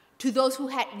down, to those who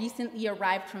had recently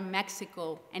arrived from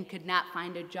Mexico and could not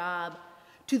find a job,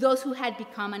 to those who had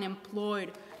become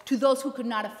unemployed, to those who could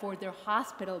not afford their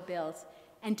hospital bills,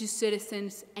 and to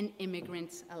citizens and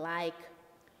immigrants alike.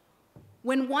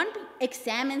 When one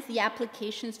examines the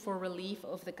applications for relief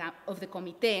of the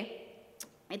Comité,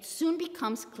 it soon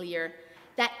becomes clear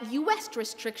that US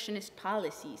restrictionist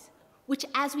policies, which,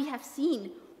 as we have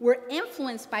seen, were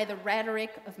influenced by the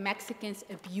rhetoric of Mexicans'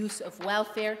 abuse of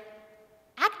welfare,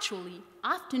 actually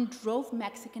often drove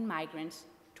Mexican migrants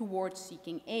towards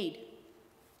seeking aid.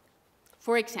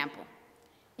 For example,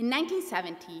 in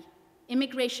 1970,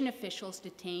 immigration officials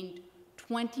detained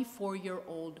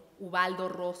 24-year-old Ubaldo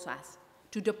Rosas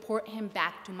to deport him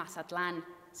back to Mazatlan,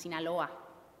 Sinaloa.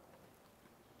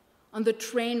 On the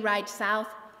train ride south,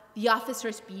 the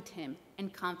officers beat him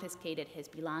and confiscated his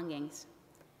belongings.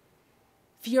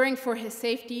 Fearing for his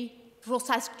safety,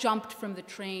 Rosas jumped from the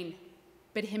train,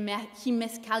 but he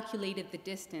miscalculated the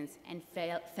distance and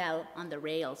fell on the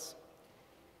rails.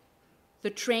 The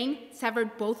train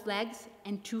severed both legs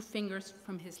and 2 fingers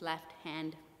from his left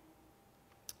hand.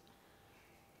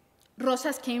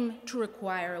 Rosas came to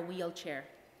require a wheelchair.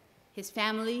 His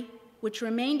family, which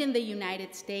remained in the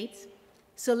United States,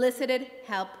 solicited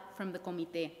help from the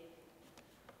Comité.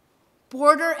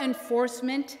 Border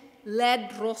enforcement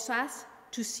led Rosas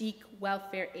to seek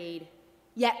welfare aid.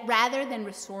 Yet rather than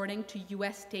resorting to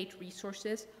US state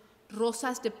resources,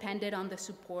 Rosas depended on the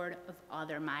support of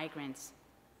other migrants.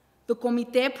 The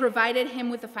Comité provided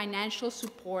him with the financial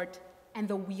support and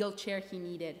the wheelchair he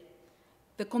needed.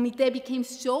 The Comité became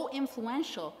so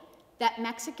influential that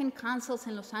Mexican consuls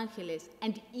in Los Angeles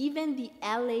and even the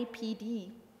LAPD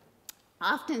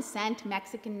often sent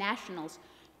Mexican nationals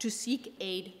to seek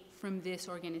aid from this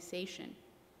organization.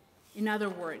 In other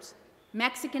words,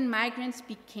 Mexican migrants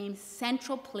became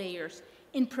central players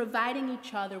in providing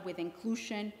each other with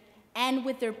inclusion and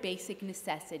with their basic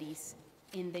necessities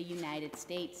in the United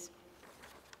States.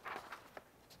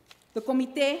 The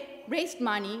Comité raised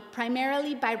money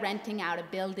primarily by renting out a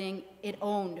building it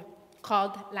owned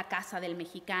called La Casa del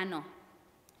Mexicano.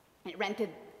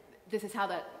 This is how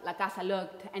the La Casa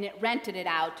looked, and it rented it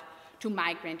out to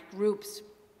migrant groups.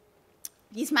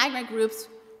 These migrant groups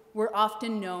were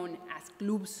often known as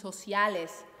clubes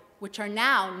sociales, which are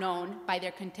now known by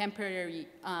their contemporary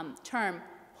term,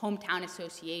 hometown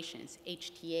associations,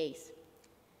 HTAs.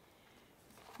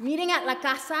 Meeting at La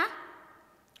Casa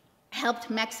helped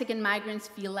Mexican migrants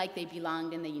feel like they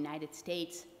belonged in the United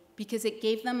States because it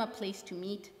gave them a place to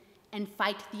meet and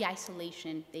fight the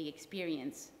isolation they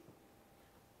experience.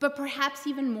 But perhaps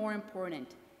even more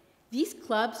important, these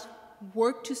clubs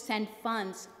worked to send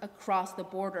funds across the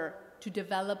border to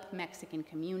develop Mexican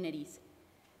communities.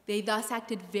 They thus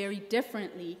acted very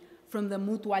differently from the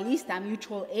mutualista,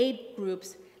 mutual aid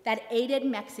groups that aided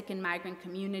Mexican migrant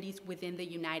communities within the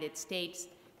United States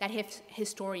that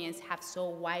historians have so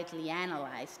widely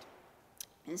analyzed.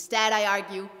 Instead, I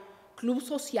argue, clubes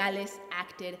sociales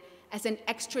acted as an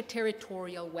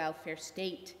extraterritorial welfare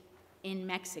state in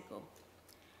Mexico.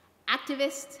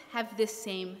 Activists have this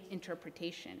same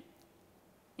interpretation.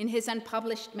 In his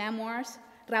unpublished memoirs,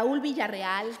 Raúl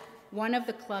Villarreal, one of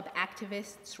the club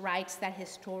activists, writes that his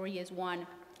story is one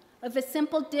of a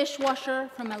simple dishwasher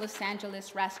from a Los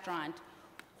Angeles restaurant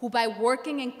who, by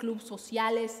working in clubes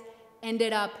sociales,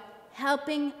 ended up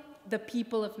helping the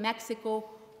people of Mexico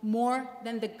more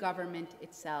than the government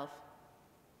itself.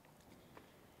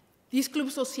 These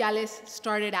clubes sociales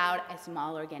started out as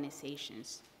small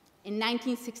organizations. In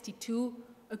 1962,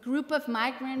 a group of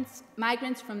migrants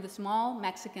from the small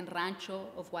Mexican rancho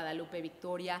of Guadalupe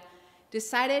Victoria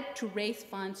decided to raise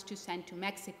funds to send to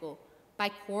Mexico by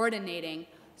coordinating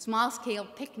small-scale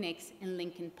picnics in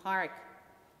Lincoln Park.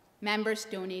 Members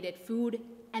donated food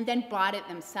and then brought it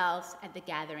themselves at the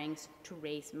gatherings to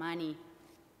raise money.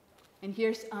 And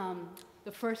here's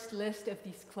the first list of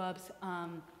these clubs'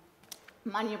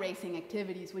 money-raising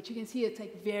activities, which you can see it's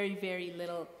like very, very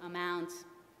little amounts.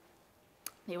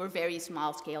 They were very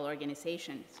small-scale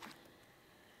organizations.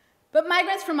 But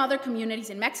migrants from other communities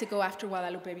in Mexico after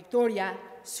Guadalupe Victoria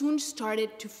soon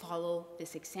started to follow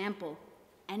this example.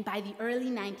 And by the early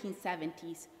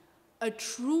 1970s, a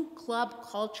true club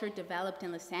culture developed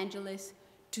in Los Angeles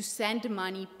to send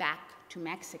money back to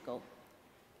Mexico.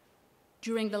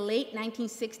 During the late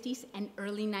 1960s and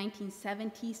early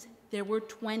 1970s, there were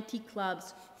 20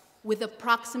 clubs with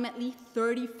approximately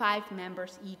 35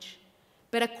 members each.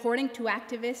 But according to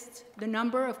activists, the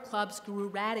number of clubs grew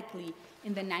radically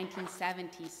in the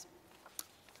 1970s.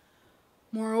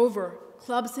 Moreover,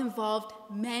 clubs involved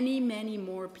many, many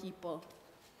more people.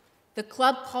 The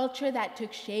club culture that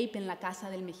took shape in La Casa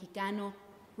del Mexicano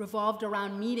revolved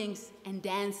around meetings and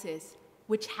dances,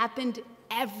 which happened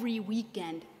every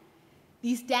weekend.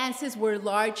 These dances were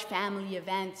large family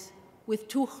events with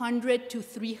 200 to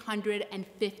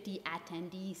 350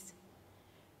 attendees.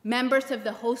 Members of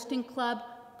the hosting club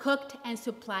cooked and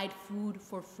supplied food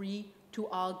for free to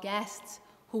all guests,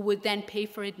 who would then pay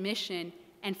for admission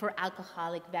and for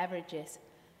alcoholic beverages.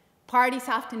 Parties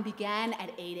often began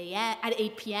at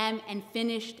 8 p.m. and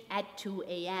finished at 2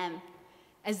 a.m.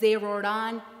 As they roared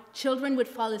on, children would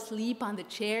fall asleep on the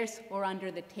chairs or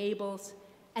under the tables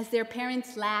as their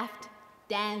parents laughed,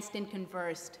 danced, and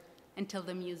conversed until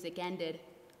the music ended.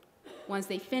 Once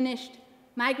they finished,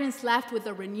 migrants left with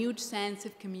a renewed sense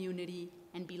of community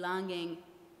and belonging,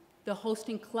 the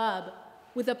hosting club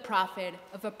with a profit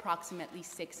of approximately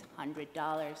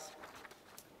 $600.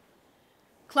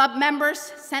 Club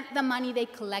members sent the money they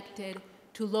collected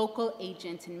to local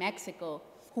agents in Mexico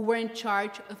who were in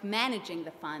charge of managing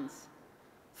the funds.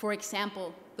 For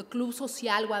example, the Club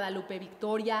Social Guadalupe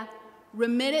Victoria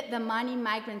remitted the money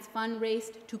migrants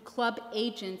fundraised to club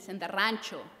agents in the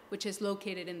rancho, which is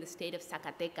located in the state of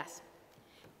Zacatecas.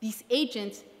 These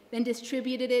agents then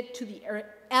distributed it to the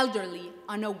elderly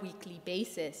on a weekly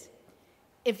basis.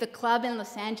 If the club in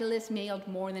Los Angeles mailed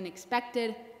more than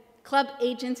expected, club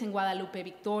agents in Guadalupe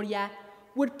Victoria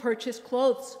would purchase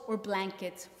clothes or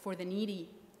blankets for the needy.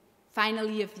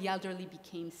 Finally, if the elderly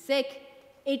became sick,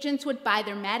 agents would buy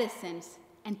their medicines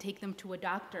and take them to a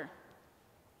doctor.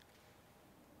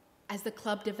 As the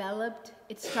club developed,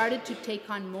 it started to take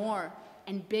on more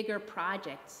and bigger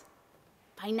projects.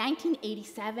 By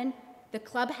 1987, the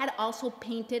club had also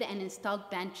painted and installed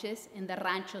benches in the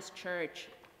rancho's church,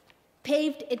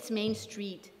 paved its main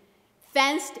street,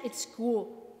 fenced its school,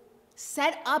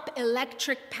 set up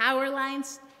electric power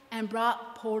lines, and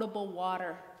brought potable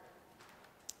water.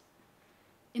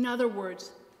 In other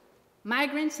words,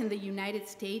 Migrants in the United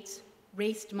States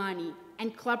raised money,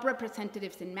 and club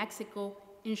representatives in Mexico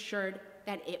ensured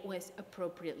that it was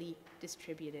appropriately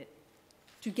distributed.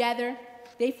 Together,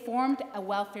 they formed a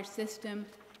welfare system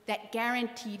that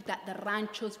guaranteed that the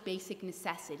rancho's basic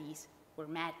necessities were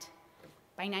met.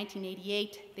 By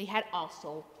 1988, they had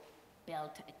also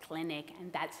built a clinic,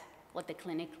 and that's what the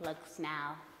clinic looks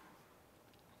now.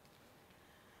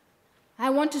 I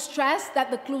want to stress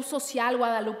that the Club Social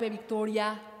Guadalupe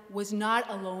Victoria was not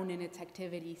alone in its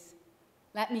activities.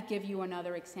 Let me give you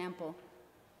another example.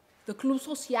 The Club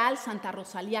Social Santa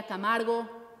Rosalia Camargo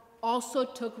also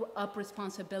took up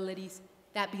responsibilities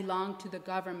that belonged to the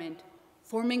government,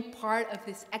 forming part of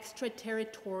this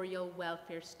extraterritorial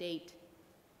welfare state.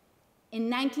 In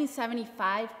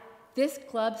 1975, this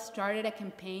club started a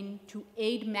campaign to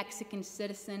aid Mexican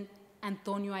citizen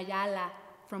Antonio Ayala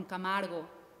from Camargo,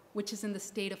 which is in the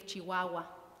state of Chihuahua.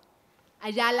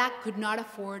 Ayala could not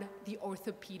afford the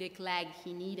orthopedic leg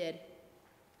he needed.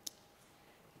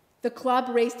 The club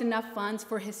raised enough funds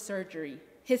for his surgery,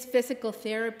 his physical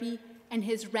therapy, and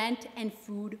his rent and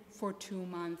food for 2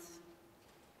 months.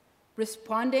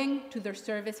 Responding to their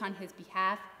service on his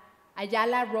behalf,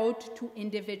 Ayala wrote to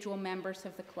individual members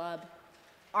of the club,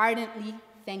 ardently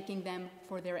thanking them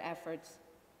for their efforts.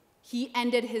 He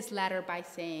ended his letter by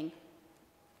saying,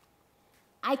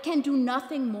 "I can do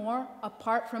nothing more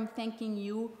apart from thanking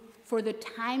you for the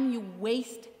time you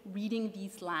waste reading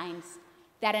these lines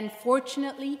that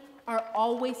unfortunately are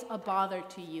always a bother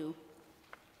to you."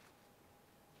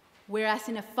 Whereas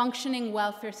in a functioning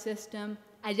welfare system,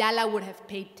 Ayala would have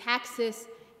paid taxes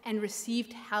and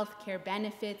received health care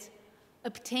benefits,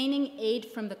 obtaining aid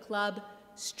from the club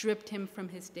stripped him from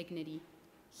his dignity.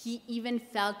 He even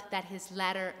felt that his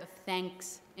letter of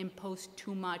thanks imposed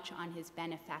too much on his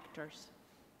benefactors.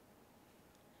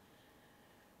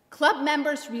 Club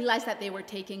members realized that they were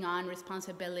taking on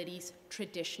responsibilities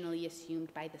traditionally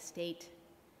assumed by the state,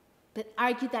 but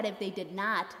argued that if they did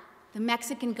not, the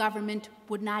Mexican government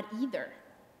would not either.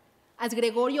 As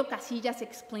Gregorio Casillas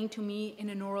explained to me in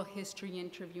an oral history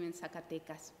interview in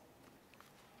Zacatecas,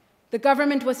 the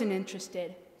government wasn't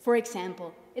interested. For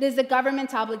example, it is the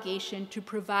government's obligation to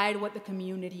provide what the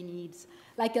community needs,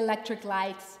 like electric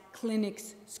lights,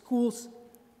 clinics, schools,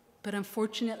 but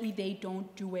unfortunately they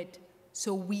don't do it,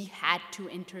 so we had to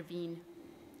intervene.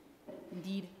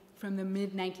 Indeed, from the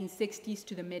mid-1960s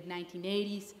to the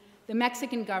mid-1980s, the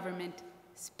Mexican government,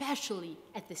 especially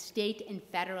at the state and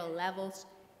federal levels,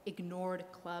 ignored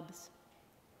clubs.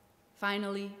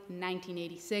 Finally, in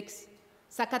 1986,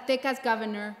 Zacatecas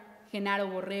Governor Genaro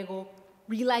Borrego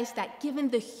realized that given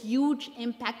the huge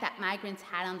impact that migrants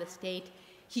had on the state,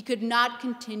 he could not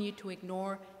continue to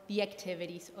ignore the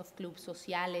activities of Club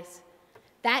Sociales.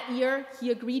 That year, he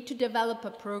agreed to develop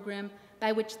a program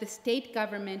by which the state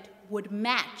government would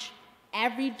match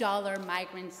every dollar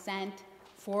migrants sent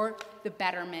for the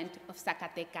betterment of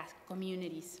Zacatecas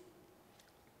communities.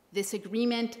 This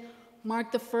agreement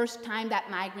marked the first time that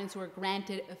migrants were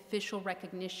granted official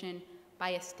recognition by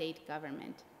a state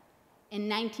government. In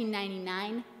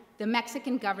 1999, the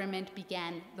Mexican government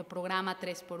began the Programa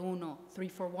 3x1,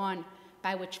 3-for-1,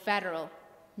 by which federal,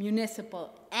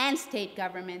 municipal, and state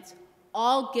governments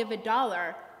all give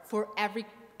 $1 for every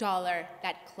dollar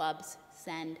that clubs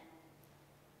send.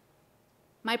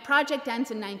 My project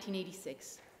ends in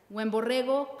 1986, when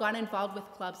Borrego got involved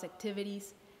with clubs'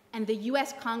 activities and the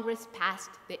US Congress passed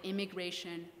the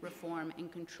Immigration Reform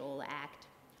and Control Act.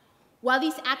 While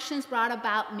these actions brought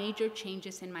about major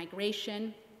changes in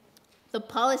migration, the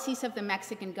policies of the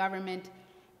Mexican government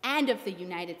and of the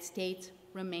United States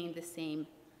remained the same,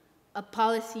 a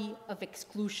policy of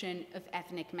exclusion of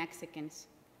ethnic Mexicans.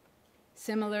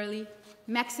 Similarly,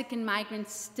 Mexican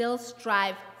migrants still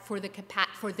strive for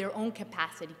their own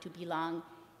capacity to belong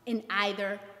in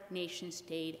either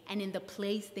nation-state and in the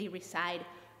place they reside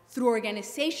through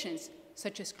organizations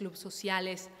such as Club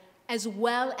Sociales, as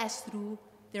well as through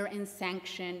their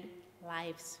unsanctioned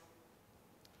lives.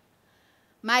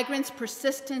 Migrants'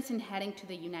 persistence in heading to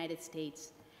the United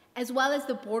States, as well as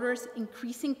the border's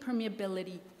increasing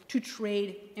permeability to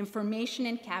trade, information,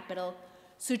 and capital,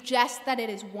 suggests that it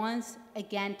is once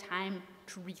again time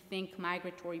to rethink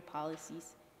migratory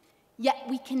policies. Yet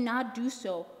we cannot do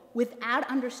so without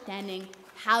understanding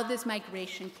how this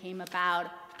migration came about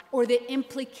or the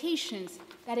implications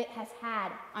that it has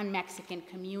had on Mexican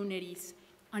communities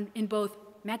in both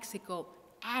Mexico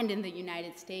and in the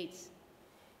United States.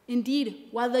 Indeed,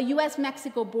 while the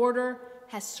US-Mexico border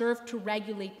has served to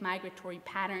regulate migratory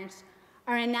patterns,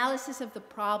 our analysis of the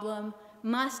problem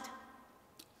must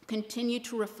continue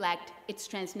to reflect its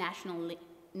transnational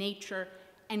nature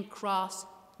and cross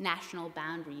national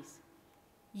boundaries.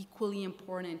 equally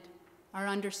important, our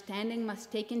understanding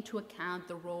must take into account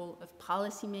the role of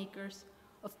policymakers,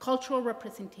 of cultural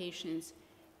representations,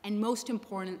 and most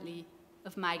importantly,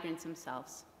 of migrants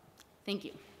themselves. Thank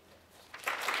you.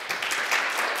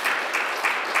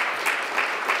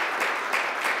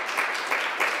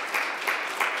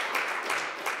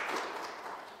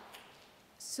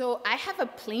 So I have a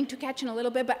plane to catch in a little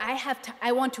bit, but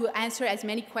I want to answer as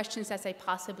many questions as I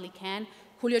possibly can.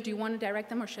 Julio, do you want to direct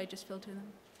them, or should I just filter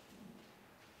them?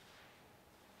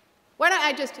 Why don't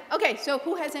I just, okay, so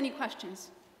who has any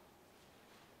questions?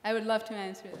 I would love to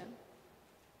answer them.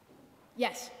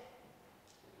 Yes?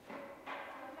 I'd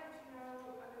like to know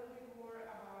a little bit more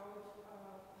about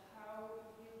how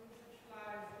you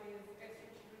conceptualize this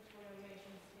extraterritorial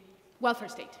nation state. Welfare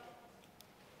state.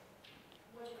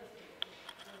 Welfare state.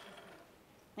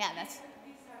 Yeah, that's.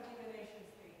 These are the nation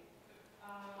state.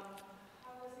 How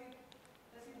does it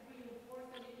reinforce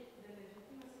the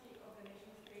legitimacy of the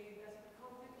nation state? Does it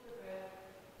conflict with it?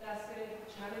 Does it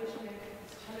challenge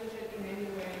it in any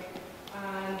way?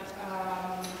 And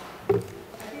I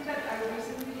think that I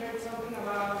recently heard something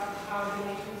about how the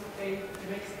nation state, the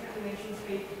Mexican nation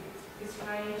state, is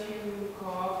trying to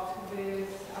co-opt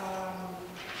these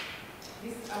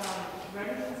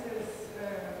remittances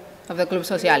Of the clubes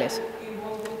sociales.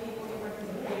 involving people in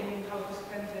representing how to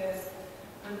spend this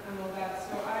and all that.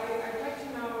 So I'd like to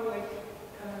know, like,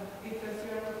 because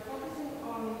you're focusing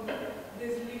on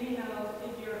this liminal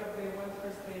figure of the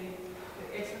welfare state, the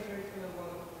extraterritorial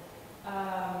one.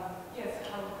 Yes,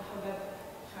 how that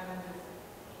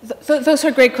challenges. Those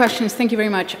are great questions. Thank you very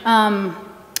much.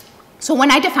 So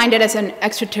when I defined it as an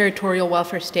extraterritorial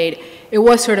welfare state, it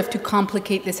was sort of to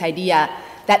complicate this idea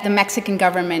that the Mexican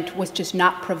government was just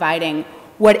not providing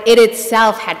what it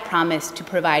itself had promised to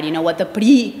provide. You know, what the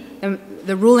PRI,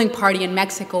 the ruling party in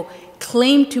Mexico,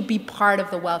 claimed to be part of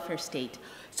the welfare state.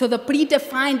 So the PRI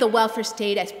defined the welfare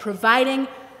state as providing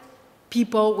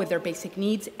people with their basic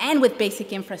needs and with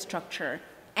basic infrastructure,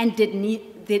 and did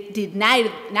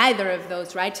neither of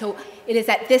those, right? So it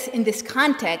is in this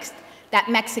context that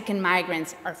Mexican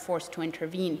migrants are forced to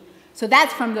intervene. So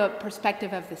that's from the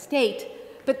perspective of the state.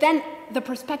 But then the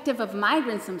perspective of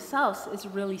migrants themselves is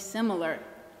really similar.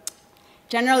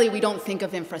 Generally, we don't think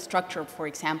of infrastructure, for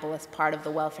example, as part of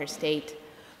the welfare state.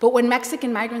 But when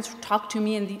Mexican migrants talk to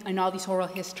me in all these oral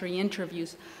history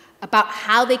interviews about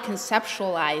how they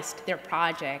conceptualized their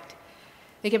project,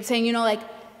 they kept saying, you know, like,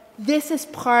 this is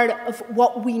part of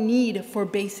what we need for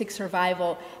basic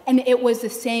survival. And it was the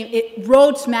same.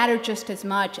 Roads matter just as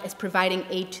much as providing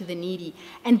aid to the needy.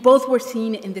 And both were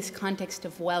seen in this context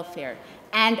of welfare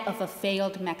and of a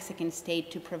failed Mexican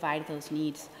state to provide those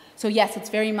needs. So yes, it's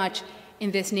very much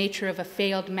in this nature of a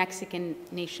failed Mexican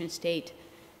nation state.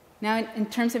 Now, in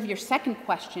terms of your second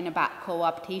question about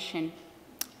co-optation,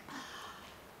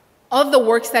 of the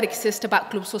works that exist about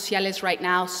clubes sociales right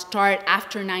now start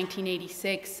after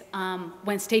 1986,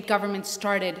 when state governments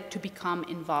started to become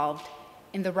involved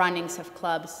in the runnings of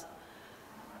clubs.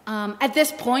 At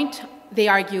this point, they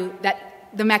argue that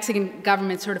the Mexican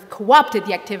government sort of co-opted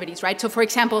the activities, right? So for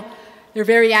example, they're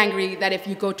very angry that if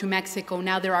you go to Mexico,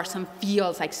 now there are some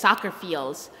fields, like soccer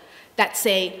fields, that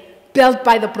say, built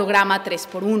by the Programa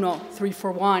 3x1, 3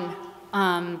 for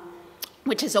 1,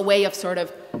 which is a way of sort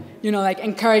of, you know, like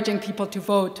encouraging people to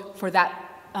vote for that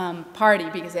party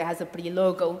because it has a PRI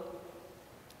logo.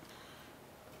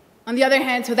 On the other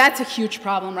hand, so that's a huge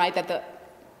problem, right,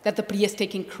 that the PRI is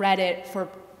taking credit for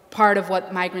part of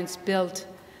what migrants built.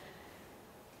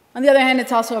 On the other hand,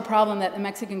 it's also a problem that the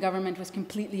Mexican government was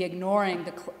completely ignoring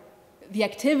the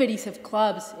activities of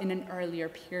clubs in an earlier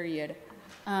period.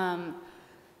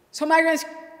 So migrants,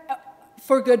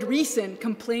 for good reason,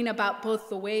 complain about both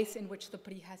the ways in which the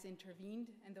PRI has intervened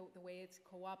and the way it's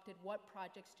co-opted, what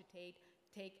projects to take,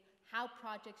 how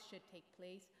projects should take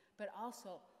place, but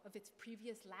also of its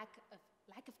previous lack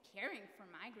of caring for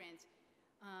migrants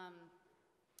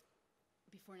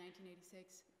before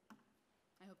 1986.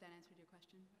 I hope that answered your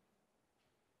question.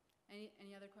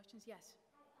 Any other questions? Yes.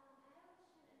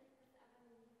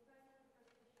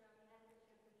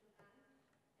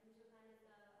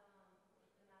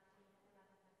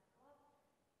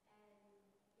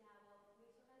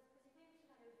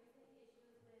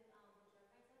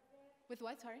 With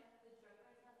what, sorry? The drug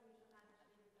cartels in Michoacan have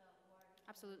to do with the war.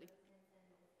 Absolutely. Drug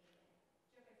cartels.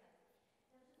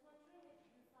 I was just wondering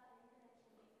if you saw any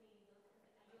connection between those,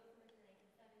 because you also mentioned the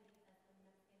 1970s as the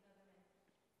Mexican government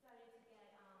started to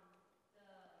encourage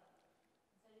the migrants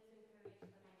to go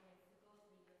to the U.S.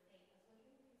 I was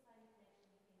wondering if you saw any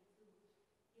connection between the two,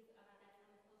 because around that time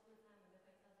was also the time when the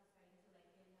cartels were starting to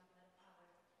like really have a lot of power.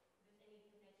 If there's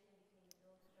any connection between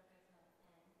those drug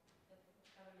cartels and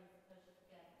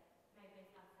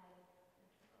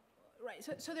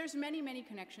Right, so there's many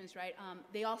connections, right?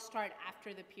 They all start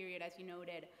after the period, as you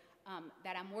noted,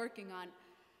 that I'm working on.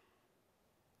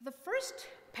 The first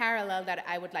parallel that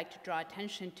I would like to draw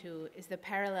attention to is the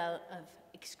parallel of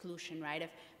exclusion, right? If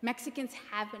Mexicans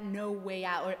have no way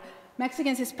out, or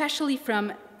Mexicans, especially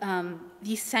from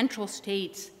these central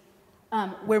states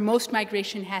where most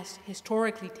migration has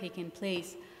historically taken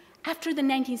place, after the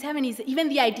 1970s, even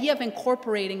the idea of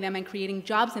incorporating them and creating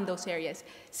jobs in those areas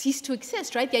ceased to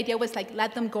exist, right? The idea was like,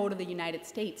 let them go to the United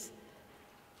States.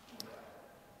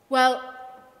 Well,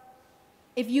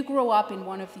 if you grow up in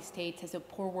one of these states as a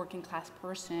poor working class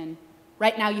person,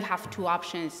 right now you have two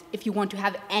options if you want to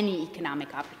have any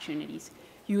economic opportunities.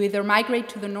 You either migrate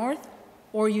to the north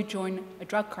or you join a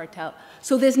drug cartel.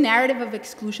 So this narrative of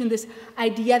exclusion, this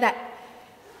idea that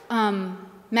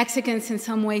Mexicans in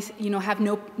some ways, have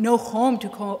no home to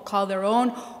call their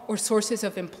own or sources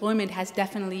of employment has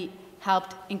definitely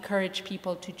helped encourage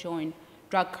people to join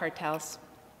drug cartels.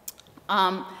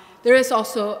 There is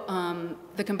also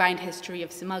the combined history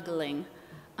of smuggling,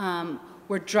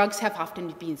 where drugs have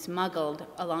often been smuggled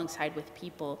alongside with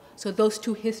people. So those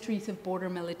two histories of border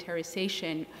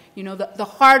militarization, the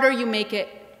harder you make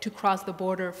it to cross the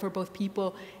border for both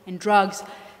people and drugs,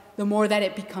 the more that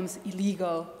it becomes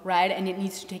illegal, right? And it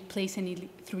needs to take place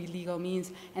through illegal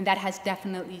means. And that has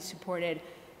definitely supported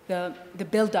the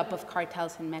buildup of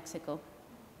cartels in Mexico.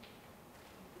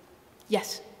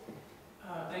 Yes?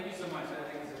 Thank you so much.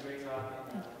 I think it's a great talk.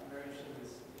 And I'm very interested in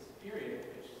this period,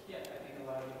 which, I think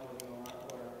a lot of people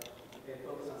they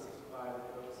focus on 65,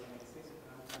 they focus on 86,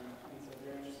 so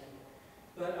very interesting.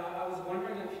 But I was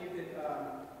wondering if you could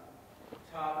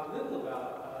talk a little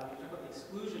about, you talked about the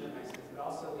exclusion of Mexicans, but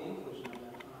also the inclusion of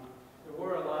them. There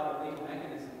were a lot of legal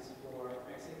mechanisms for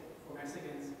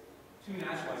Mexicans to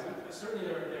naturalize.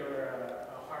 Certainly there were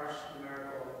harsh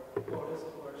numerical quotas,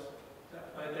 of course,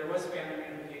 but there was family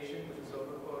reunification, which was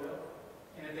over quota.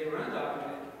 And if they were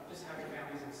undocumented, just having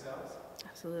families themselves.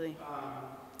 Absolutely.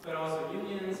 But also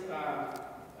unions.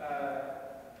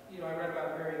 I read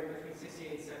about a period between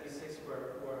 68 and 76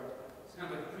 where it's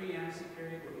kind of like a pre-amnesty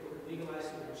period where people could legalize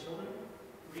to their children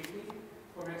briefly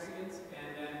for Mexicans, and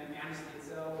then amnesty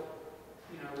itself,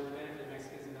 would benefit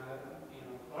Mexicans and not,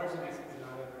 largely Mexicans and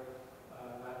not other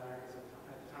Latin Americans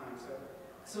at the time.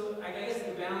 So I guess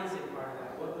the balancing part of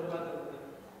that. What about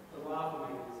the lawful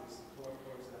mechanisms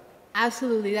towards that?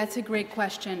 Absolutely, that's a great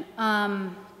question.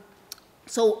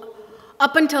 So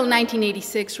up until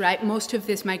 1986, right, most of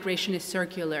this migration is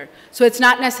circular. So it's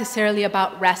not necessarily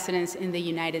about residence in the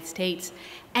United States.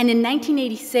 And in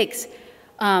 1986,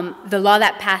 the law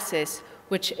that passes,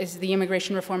 which is the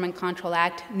Immigration Reform and Control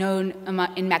Act, known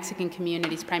in Mexican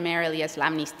communities primarily as La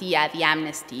Amnistía, the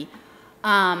amnesty,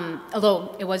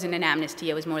 although it wasn't an amnesty,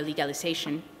 it was more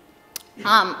legalization,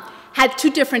 had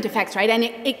two different effects, right? And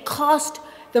it caused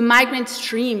the migrant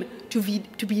stream to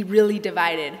be really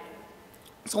divided.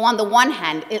 So on the one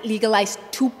hand, it legalized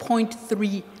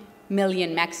 2.3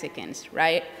 million Mexicans,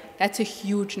 right? That's a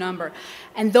huge number.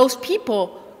 And those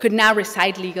people could now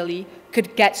reside legally,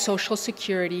 could get Social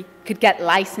Security, could get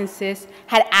licenses,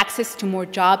 had access to more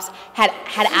jobs, had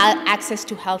access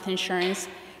to health insurance.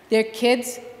 Their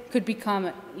kids could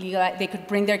become legal, they could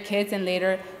bring their kids and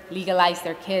later legalize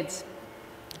their kids.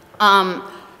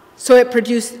 So it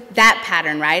produced that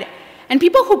pattern, right? And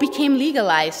people who became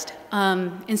legalized,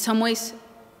 in some ways,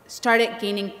 started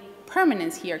gaining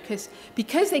permanence here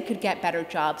because they could get better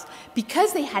jobs,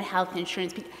 because they had health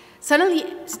insurance. Suddenly,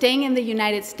 staying in the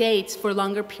United States for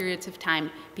longer periods of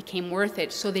time became worth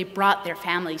it, so they brought their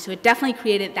family. So it definitely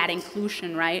created that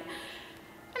inclusion, right?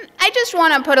 And I just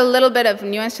want to put a little bit of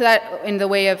nuance to that in the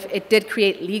way of it did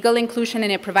create legal inclusion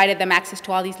and it provided them access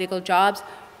to all these legal jobs.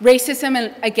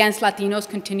 Racism against Latinos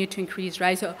continued to increase,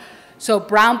 right? So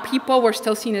brown people were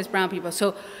still seen as brown people.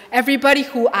 So everybody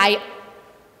who I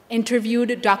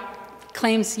interviewed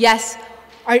claims, yes,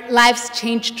 our lives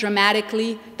changed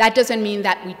dramatically. That doesn't mean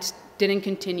that we didn't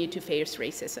continue to face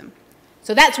racism.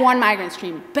 So that's one migrant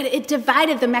stream. But it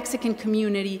divided the Mexican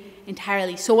community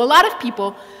entirely. So a lot of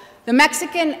people,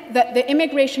 the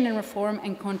Immigration and Reform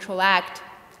and Control Act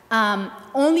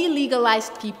only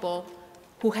legalized people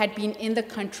who had been in the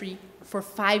country for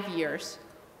 5 years,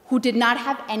 who did not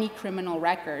have any criminal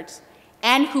records,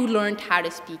 and who learned how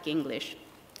to speak English.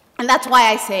 And that's why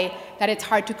I say that it's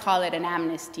hard to call it an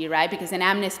amnesty, right? Because an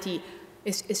amnesty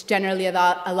is generally a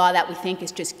law that we think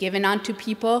is just given onto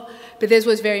people, but this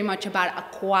was very much about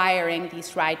acquiring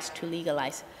these rights to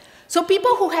legalize. So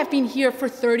people who have been here for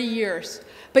 30 years,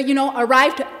 but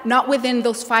arrived not within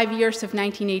those 5 years of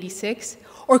 1986,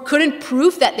 or couldn't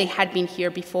prove that they had been here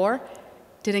before,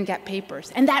 didn't get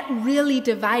papers. And that really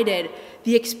divided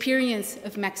the experience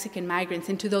of Mexican migrants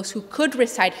into those who could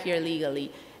reside here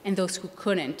legally and those who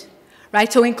couldn't,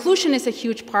 right? So inclusion is a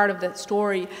huge part of the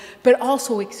story, but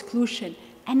also exclusion.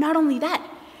 And not only that,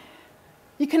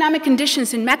 economic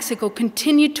conditions in Mexico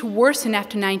continued to worsen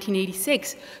after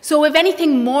 1986. So if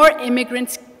anything, more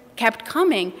immigrants kept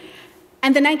coming.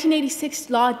 And the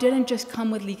 1986 law didn't just come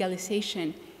with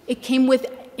legalization. It came with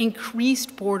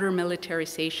increased border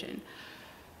militarization.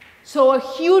 So a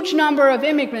huge number of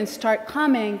immigrants start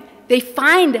coming. They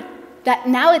find that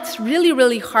now it's really,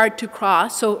 really hard to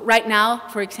cross. So right now,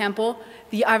 for example,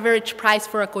 the average price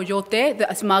for a coyote,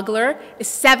 a smuggler, is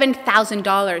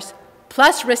 $7,000,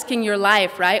 plus risking your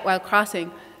life, right, while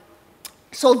crossing.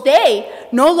 So they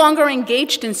no longer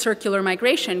engaged in circular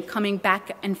migration, coming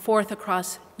back and forth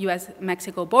across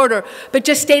US-Mexico border, but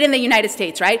just stayed in the United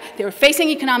States, right? They were facing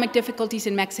economic difficulties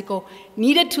in Mexico,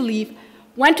 needed to leave,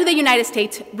 went to the United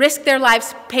States, risked their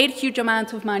lives, paid huge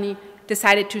amounts of money,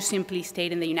 decided to simply stay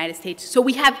in the United States. So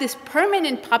we have this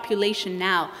permanent population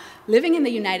now living in the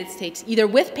United States, either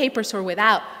with papers or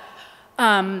without,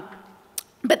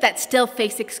 but that still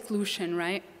face exclusion,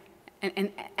 right?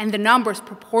 And the numbers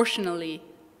proportionally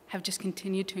have just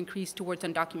continued to increase towards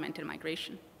undocumented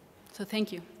migration. So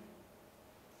thank you.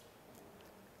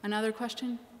 Another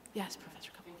question? Yes,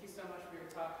 Professor Capó. Thank you so much for your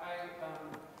talk.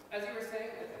 As you were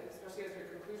saying, especially as your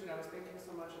conclusion, I was thinking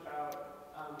so much about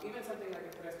even something like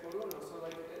a tres por uno. So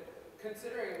like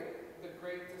considering the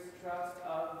great distrust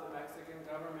of the Mexican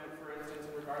government, for instance,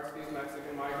 in regards to these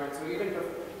Mexican migrants. So even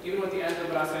with the end of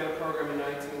the Bracero program in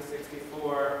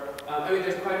 1964, I mean,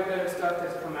 there's quite a bit of stuff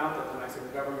that's come out that the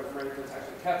Mexican government, for instance,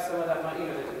 actually kept some of that money,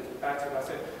 they didn't give it back to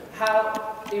Bracero.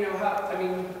 I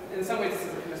mean, in some ways this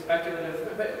is kind of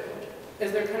speculative, but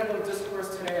is there kind of a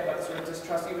discourse today about sort of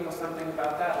distrust, even with something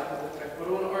about that, like with the tres por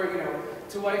uno, or,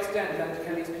 to what extent then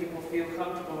can these people feel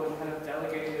comfortable in kind of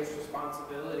delegating this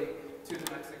responsibility to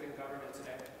the Mexican government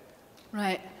today?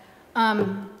 Right.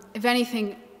 If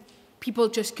anything, people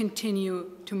just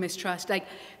continue to mistrust. Like,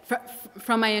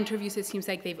 from my interviews, it seems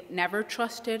like they've never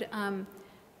trusted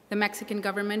the Mexican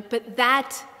government, but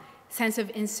that sense of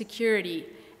insecurity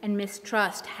and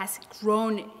mistrust has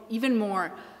grown even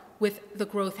more with the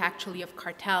growth, actually, of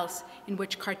cartels, in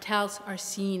which cartels are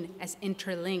seen as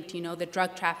interlinked, the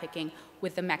drug trafficking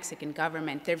with the Mexican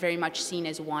government. They're very much seen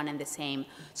as one and the same.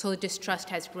 So the distrust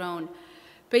has grown.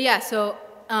 But yeah, so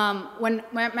when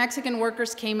Mexican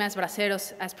workers came as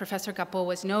braceros, as Professor Capó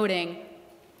was noting,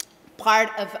 part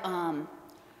of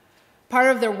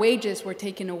their wages were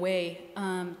taken away.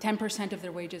 10% of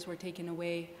their wages were taken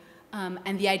away.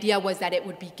 And the idea was that it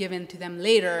would be given to them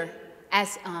later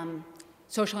as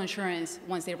social insurance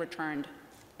once they returned.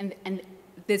 And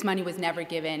this money was never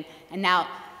given. And now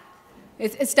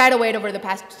it's died away over the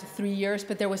past 3 years,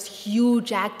 but there was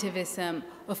huge activism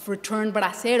of returned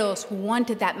braceros who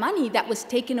wanted that money that was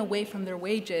taken away from their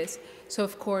wages. So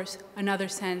of course, another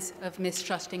sense of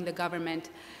mistrusting the government.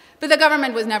 But the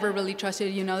government was never really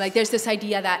trusted, like there's this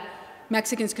idea that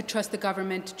Mexicans could trust the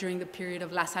government during the period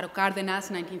of Lázaro Cárdenas,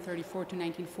 1934 to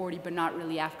 1940, but not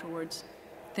really afterwards.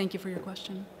 Thank you for your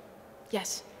question.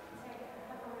 Yes?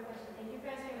 Thank you for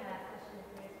answering my last question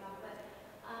in your talk. But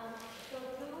so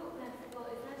through Mexico,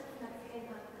 it's not just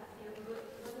Mexican, it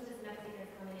wasn't just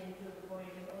Mexicans coming in through the border,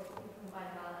 but also people from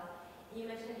Guatemala. And you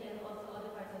mentioned also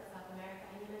other parts of South America,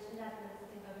 and you mentioned that the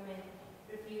Mexican government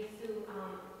refused to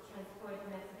transport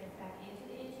Mexicans back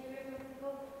into the interior of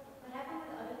Mexico. What happened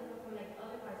with other people from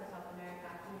other parts of South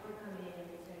America who were coming in and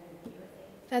returning to the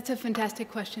USA? That's a fantastic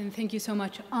question. Thank you so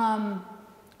much.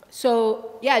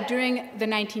 So yeah, during the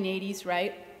 1980s,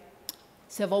 right,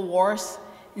 civil wars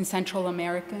in Central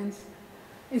America,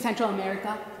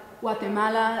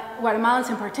 Guatemalans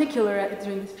in particular,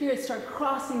 during this period, start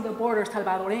crossing the border,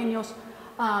 Salvadoreños,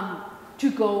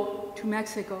 to go to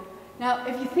Mexico. Now,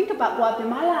 if you think about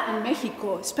Guatemala and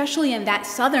Mexico, especially in that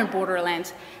southern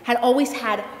borderlands, had always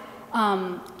had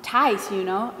ties,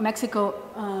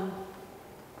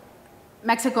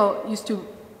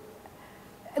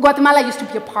 Guatemala used to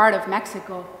be a part of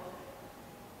Mexico.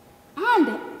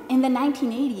 And in the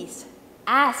 1980s,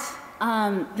 as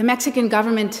the Mexican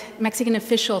government, Mexican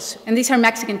officials, and these are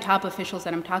Mexican top officials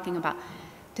that I'm talking about,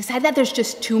 decide that there's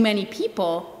just too many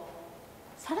people,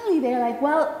 suddenly they're like,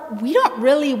 well, we don't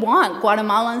really want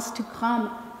Guatemalans to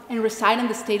come and reside in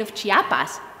the state of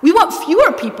Chiapas. We want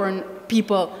fewer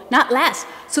people, not less.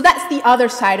 So that's the other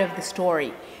side of the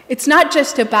story. It's not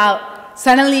just about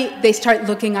suddenly they start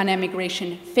looking on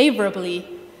immigration favorably,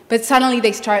 but suddenly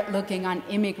they start looking on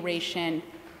immigration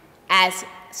as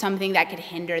something that could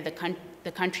hinder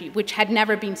the country, which had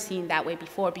never been seen that way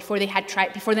before. Before the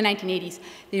 1980s,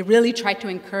 they really tried to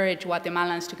encourage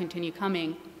Guatemalans to continue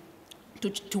coming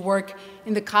to work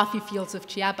in the coffee fields of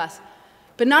Chiapas.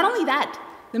 But not only that,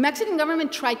 the Mexican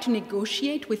government tried to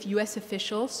negotiate with US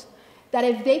officials that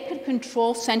if they could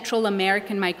control Central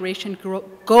American migration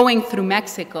going through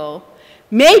Mexico,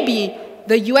 maybe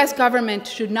the US government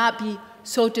should not be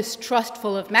so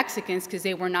distrustful of Mexicans because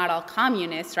they were not all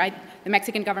communists, right? The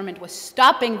Mexican government was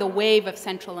stopping the wave of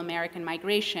Central American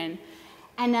migration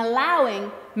and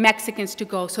allowing Mexicans to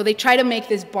go. So they try to make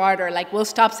this barter, like we'll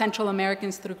stop Central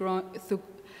Americans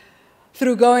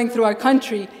through going through our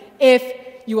country if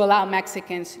you allow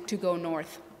Mexicans to go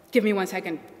north. Give me 1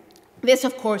 second. This,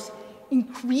 of course,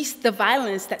 increased the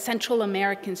violence that Central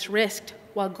Americans risked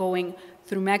while going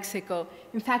through Mexico.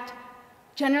 In fact,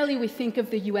 generally we think of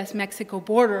the US-Mexico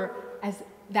border as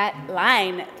that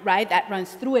line, right, that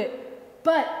runs through it.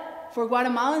 But for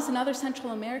Guatemalans and other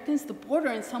Central Americans, the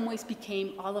border in some ways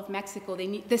became all of Mexico. They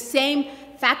need the same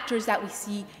factors that we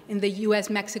see in the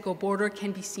US-Mexico border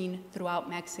can be seen throughout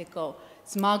Mexico.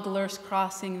 Smugglers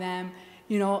crossing them,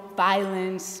 you know,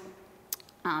 violence,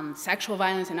 sexual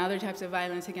violence and other types of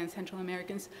violence against Central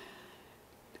Americans.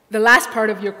 The last part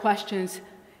of your questions,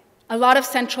 a lot of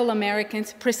Central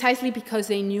Americans, precisely because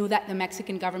they knew that the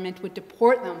Mexican government would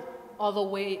deport them all the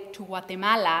way to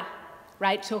Guatemala,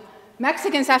 right? So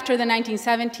Mexicans after the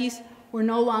 1970s were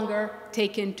no longer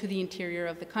taken to the interior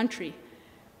of the country.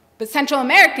 But Central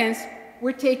Americans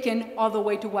were taken all the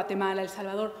way to Guatemala, El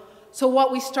Salvador. So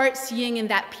what we start seeing in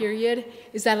that period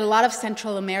is that a lot of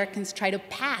Central Americans try to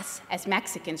pass as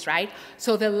Mexicans, right?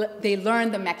 So they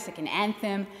learn the Mexican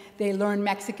anthem, they learn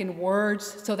Mexican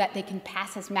words so that they can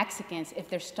pass as Mexicans if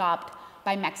they're stopped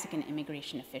by Mexican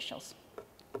immigration officials.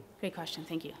 Great question,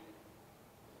 thank you.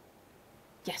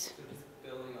 Yes? So just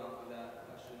building off of that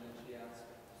question that she asked,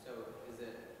 so is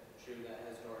it true that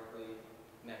historically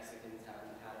Mexicans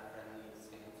haven't had a friendly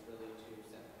stance really to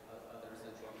other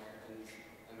Central Americans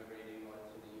immigrating north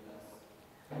to the U.S.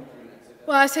 through Mexico?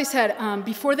 Well, as I said,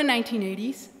 before the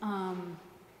 1980s,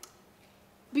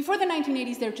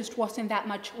 there just wasn't that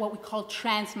much what we call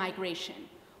transmigration,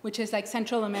 which is like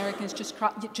Central Americans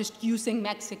just using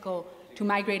Mexico to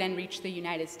migrate and reach the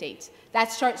United States.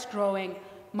 That starts growing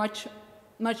much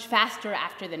faster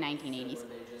after the 1980s.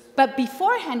 But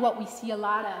beforehand, what we see a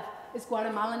lot of is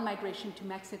Guatemalan migration to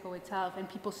Mexico itself and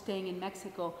people staying in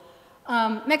Mexico.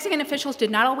 Mexican officials did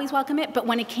not always welcome it, but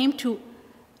when it came to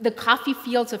the coffee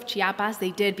fields of Chiapas,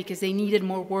 they did because they needed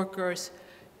more workers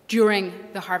during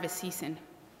the harvest season.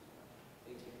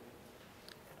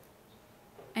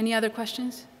 Any other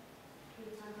questions? We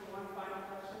have time for one final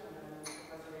question, and then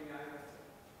Professor Minian.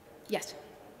 Yes.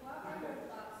 What are your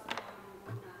thoughts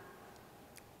on NAFTA?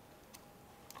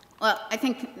 Well, I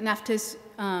think NAFTA is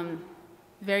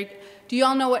do you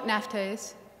all know what NAFTA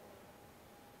is?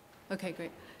 Okay,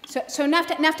 great. So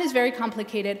NAFTA is very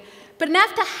complicated, but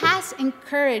NAFTA has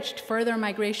encouraged further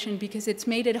migration because it's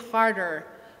made it harder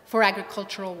for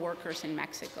agricultural workers in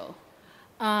Mexico.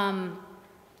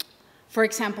 For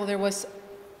example,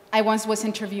 I once was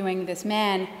interviewing this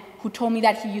man who told me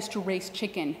that he used to raise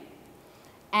chicken,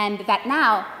 and that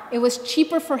now it was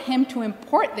cheaper for him to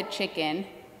import the chicken,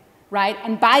 right,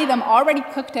 and buy them already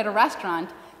cooked at a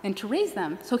restaurant than to raise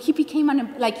them. So he became,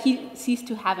 he ceased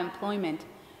to have employment.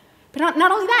 But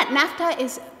not only that, NAFTA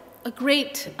is a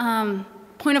great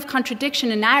point of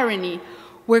contradiction and irony,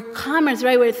 where commerce,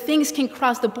 right, where things can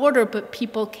cross the border but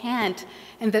people can't,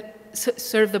 and that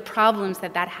sort of the problems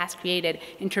that has created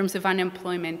in terms of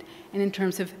unemployment and in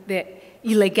terms of the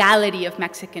illegality of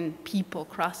Mexican people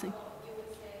crossing. You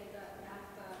would say that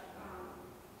NAFTA,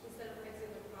 instead of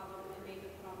fixing the problem, it made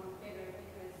the problem bigger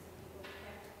because people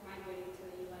kept migrating to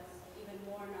the U.S. even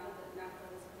more now that NAFTA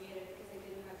was created because they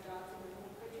didn't have jobs in their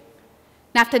home countries?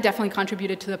 NAFTA definitely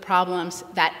contributed to the problems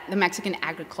that the Mexican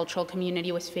agricultural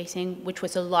community was facing, which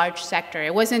was a large sector.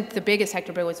 It wasn't the biggest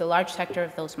sector, but it was a large sector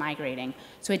of those migrating.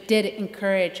 So it did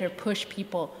encourage or push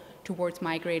people towards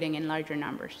migrating in larger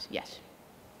numbers, yes.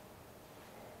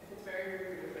 If it's very brief,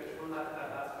 we can finish one last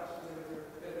question.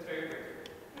 If it's very brief.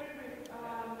 Very brief.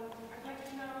 I'd like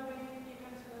to know if you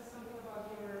can tell us something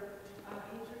about your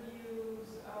interviews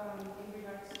in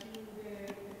regards to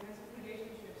the kinds of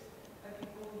relationships that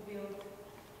people build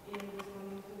in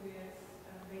responding to this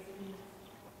basic needs.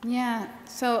 Yeah,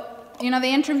 so, the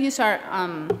interviews are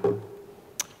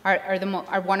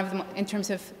one of the, in terms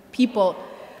of people,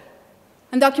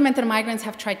 undocumented migrants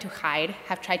have tried to hide,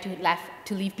 have tried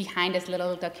to leave behind as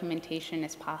little documentation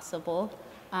as possible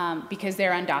because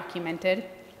they're undocumented.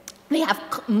 They have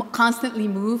constantly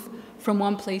moved from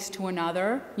one place to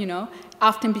another, you know,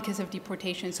 often because of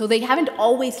deportation. So they haven't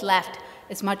always left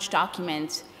as much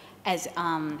documents as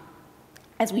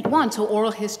we'd want. So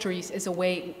oral histories is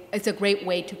a great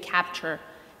way to capture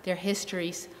their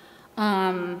histories.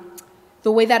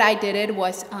 The way that I did it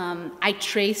was I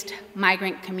traced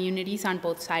migrant communities on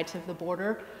both sides of the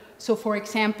border. So for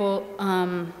example,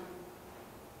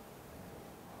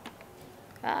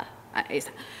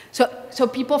 so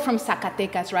people from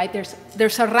Zacatecas, right?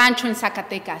 There's a rancho in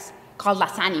Zacatecas called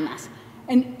Las Animas.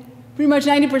 And pretty much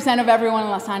 90% of everyone in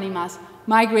Las Animas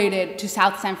migrated to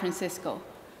South San Francisco.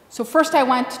 So first I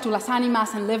went to Las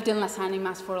Animas and lived in Las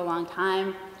Animas for a long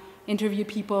time, interviewed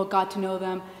people, got to know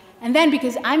them. And then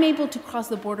because I'm able to cross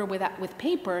the border with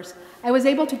papers, I was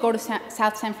able to go to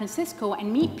South San Francisco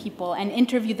and meet people and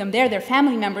interview them there, their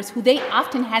family members, who they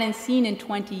often hadn't seen in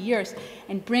 20 years,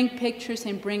 and bring pictures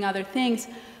and bring other things.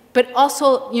 But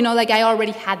also, you know, like I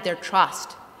already had their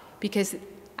trust because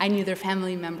I knew their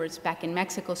family members back in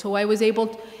Mexico. So I was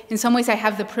able, in some ways I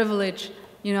have the privilege,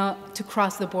 you know, to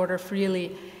cross the border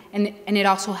freely. And it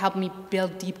also helped me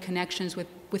build deep connections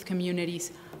with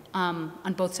communities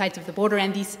on both sides of the border,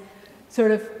 and these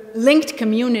sort of linked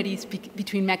communities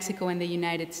between Mexico and the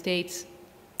United States.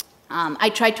 I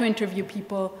tried to interview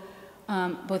people,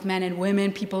 both men and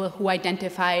women, people who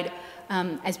identified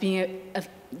as being of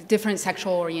different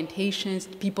sexual orientations,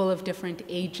 people of different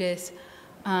ages.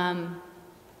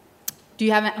 Do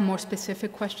you have a more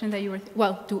specific question that you were, We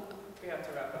have to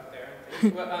wrap up there.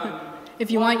 Well, if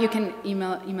you want, you can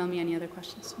email me any other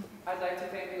questions. I'd like to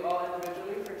thank you all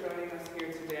individually for joining us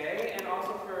here today, and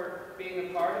also for being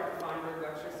a part of the Feinberg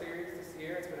Lecture Series this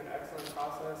year. It's been an excellent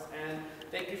process, and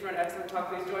thank you for an excellent talk.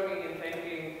 Please join me in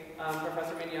thanking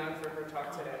Professor Minian for her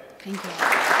talk today. Thank you.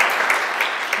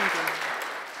 Thank you.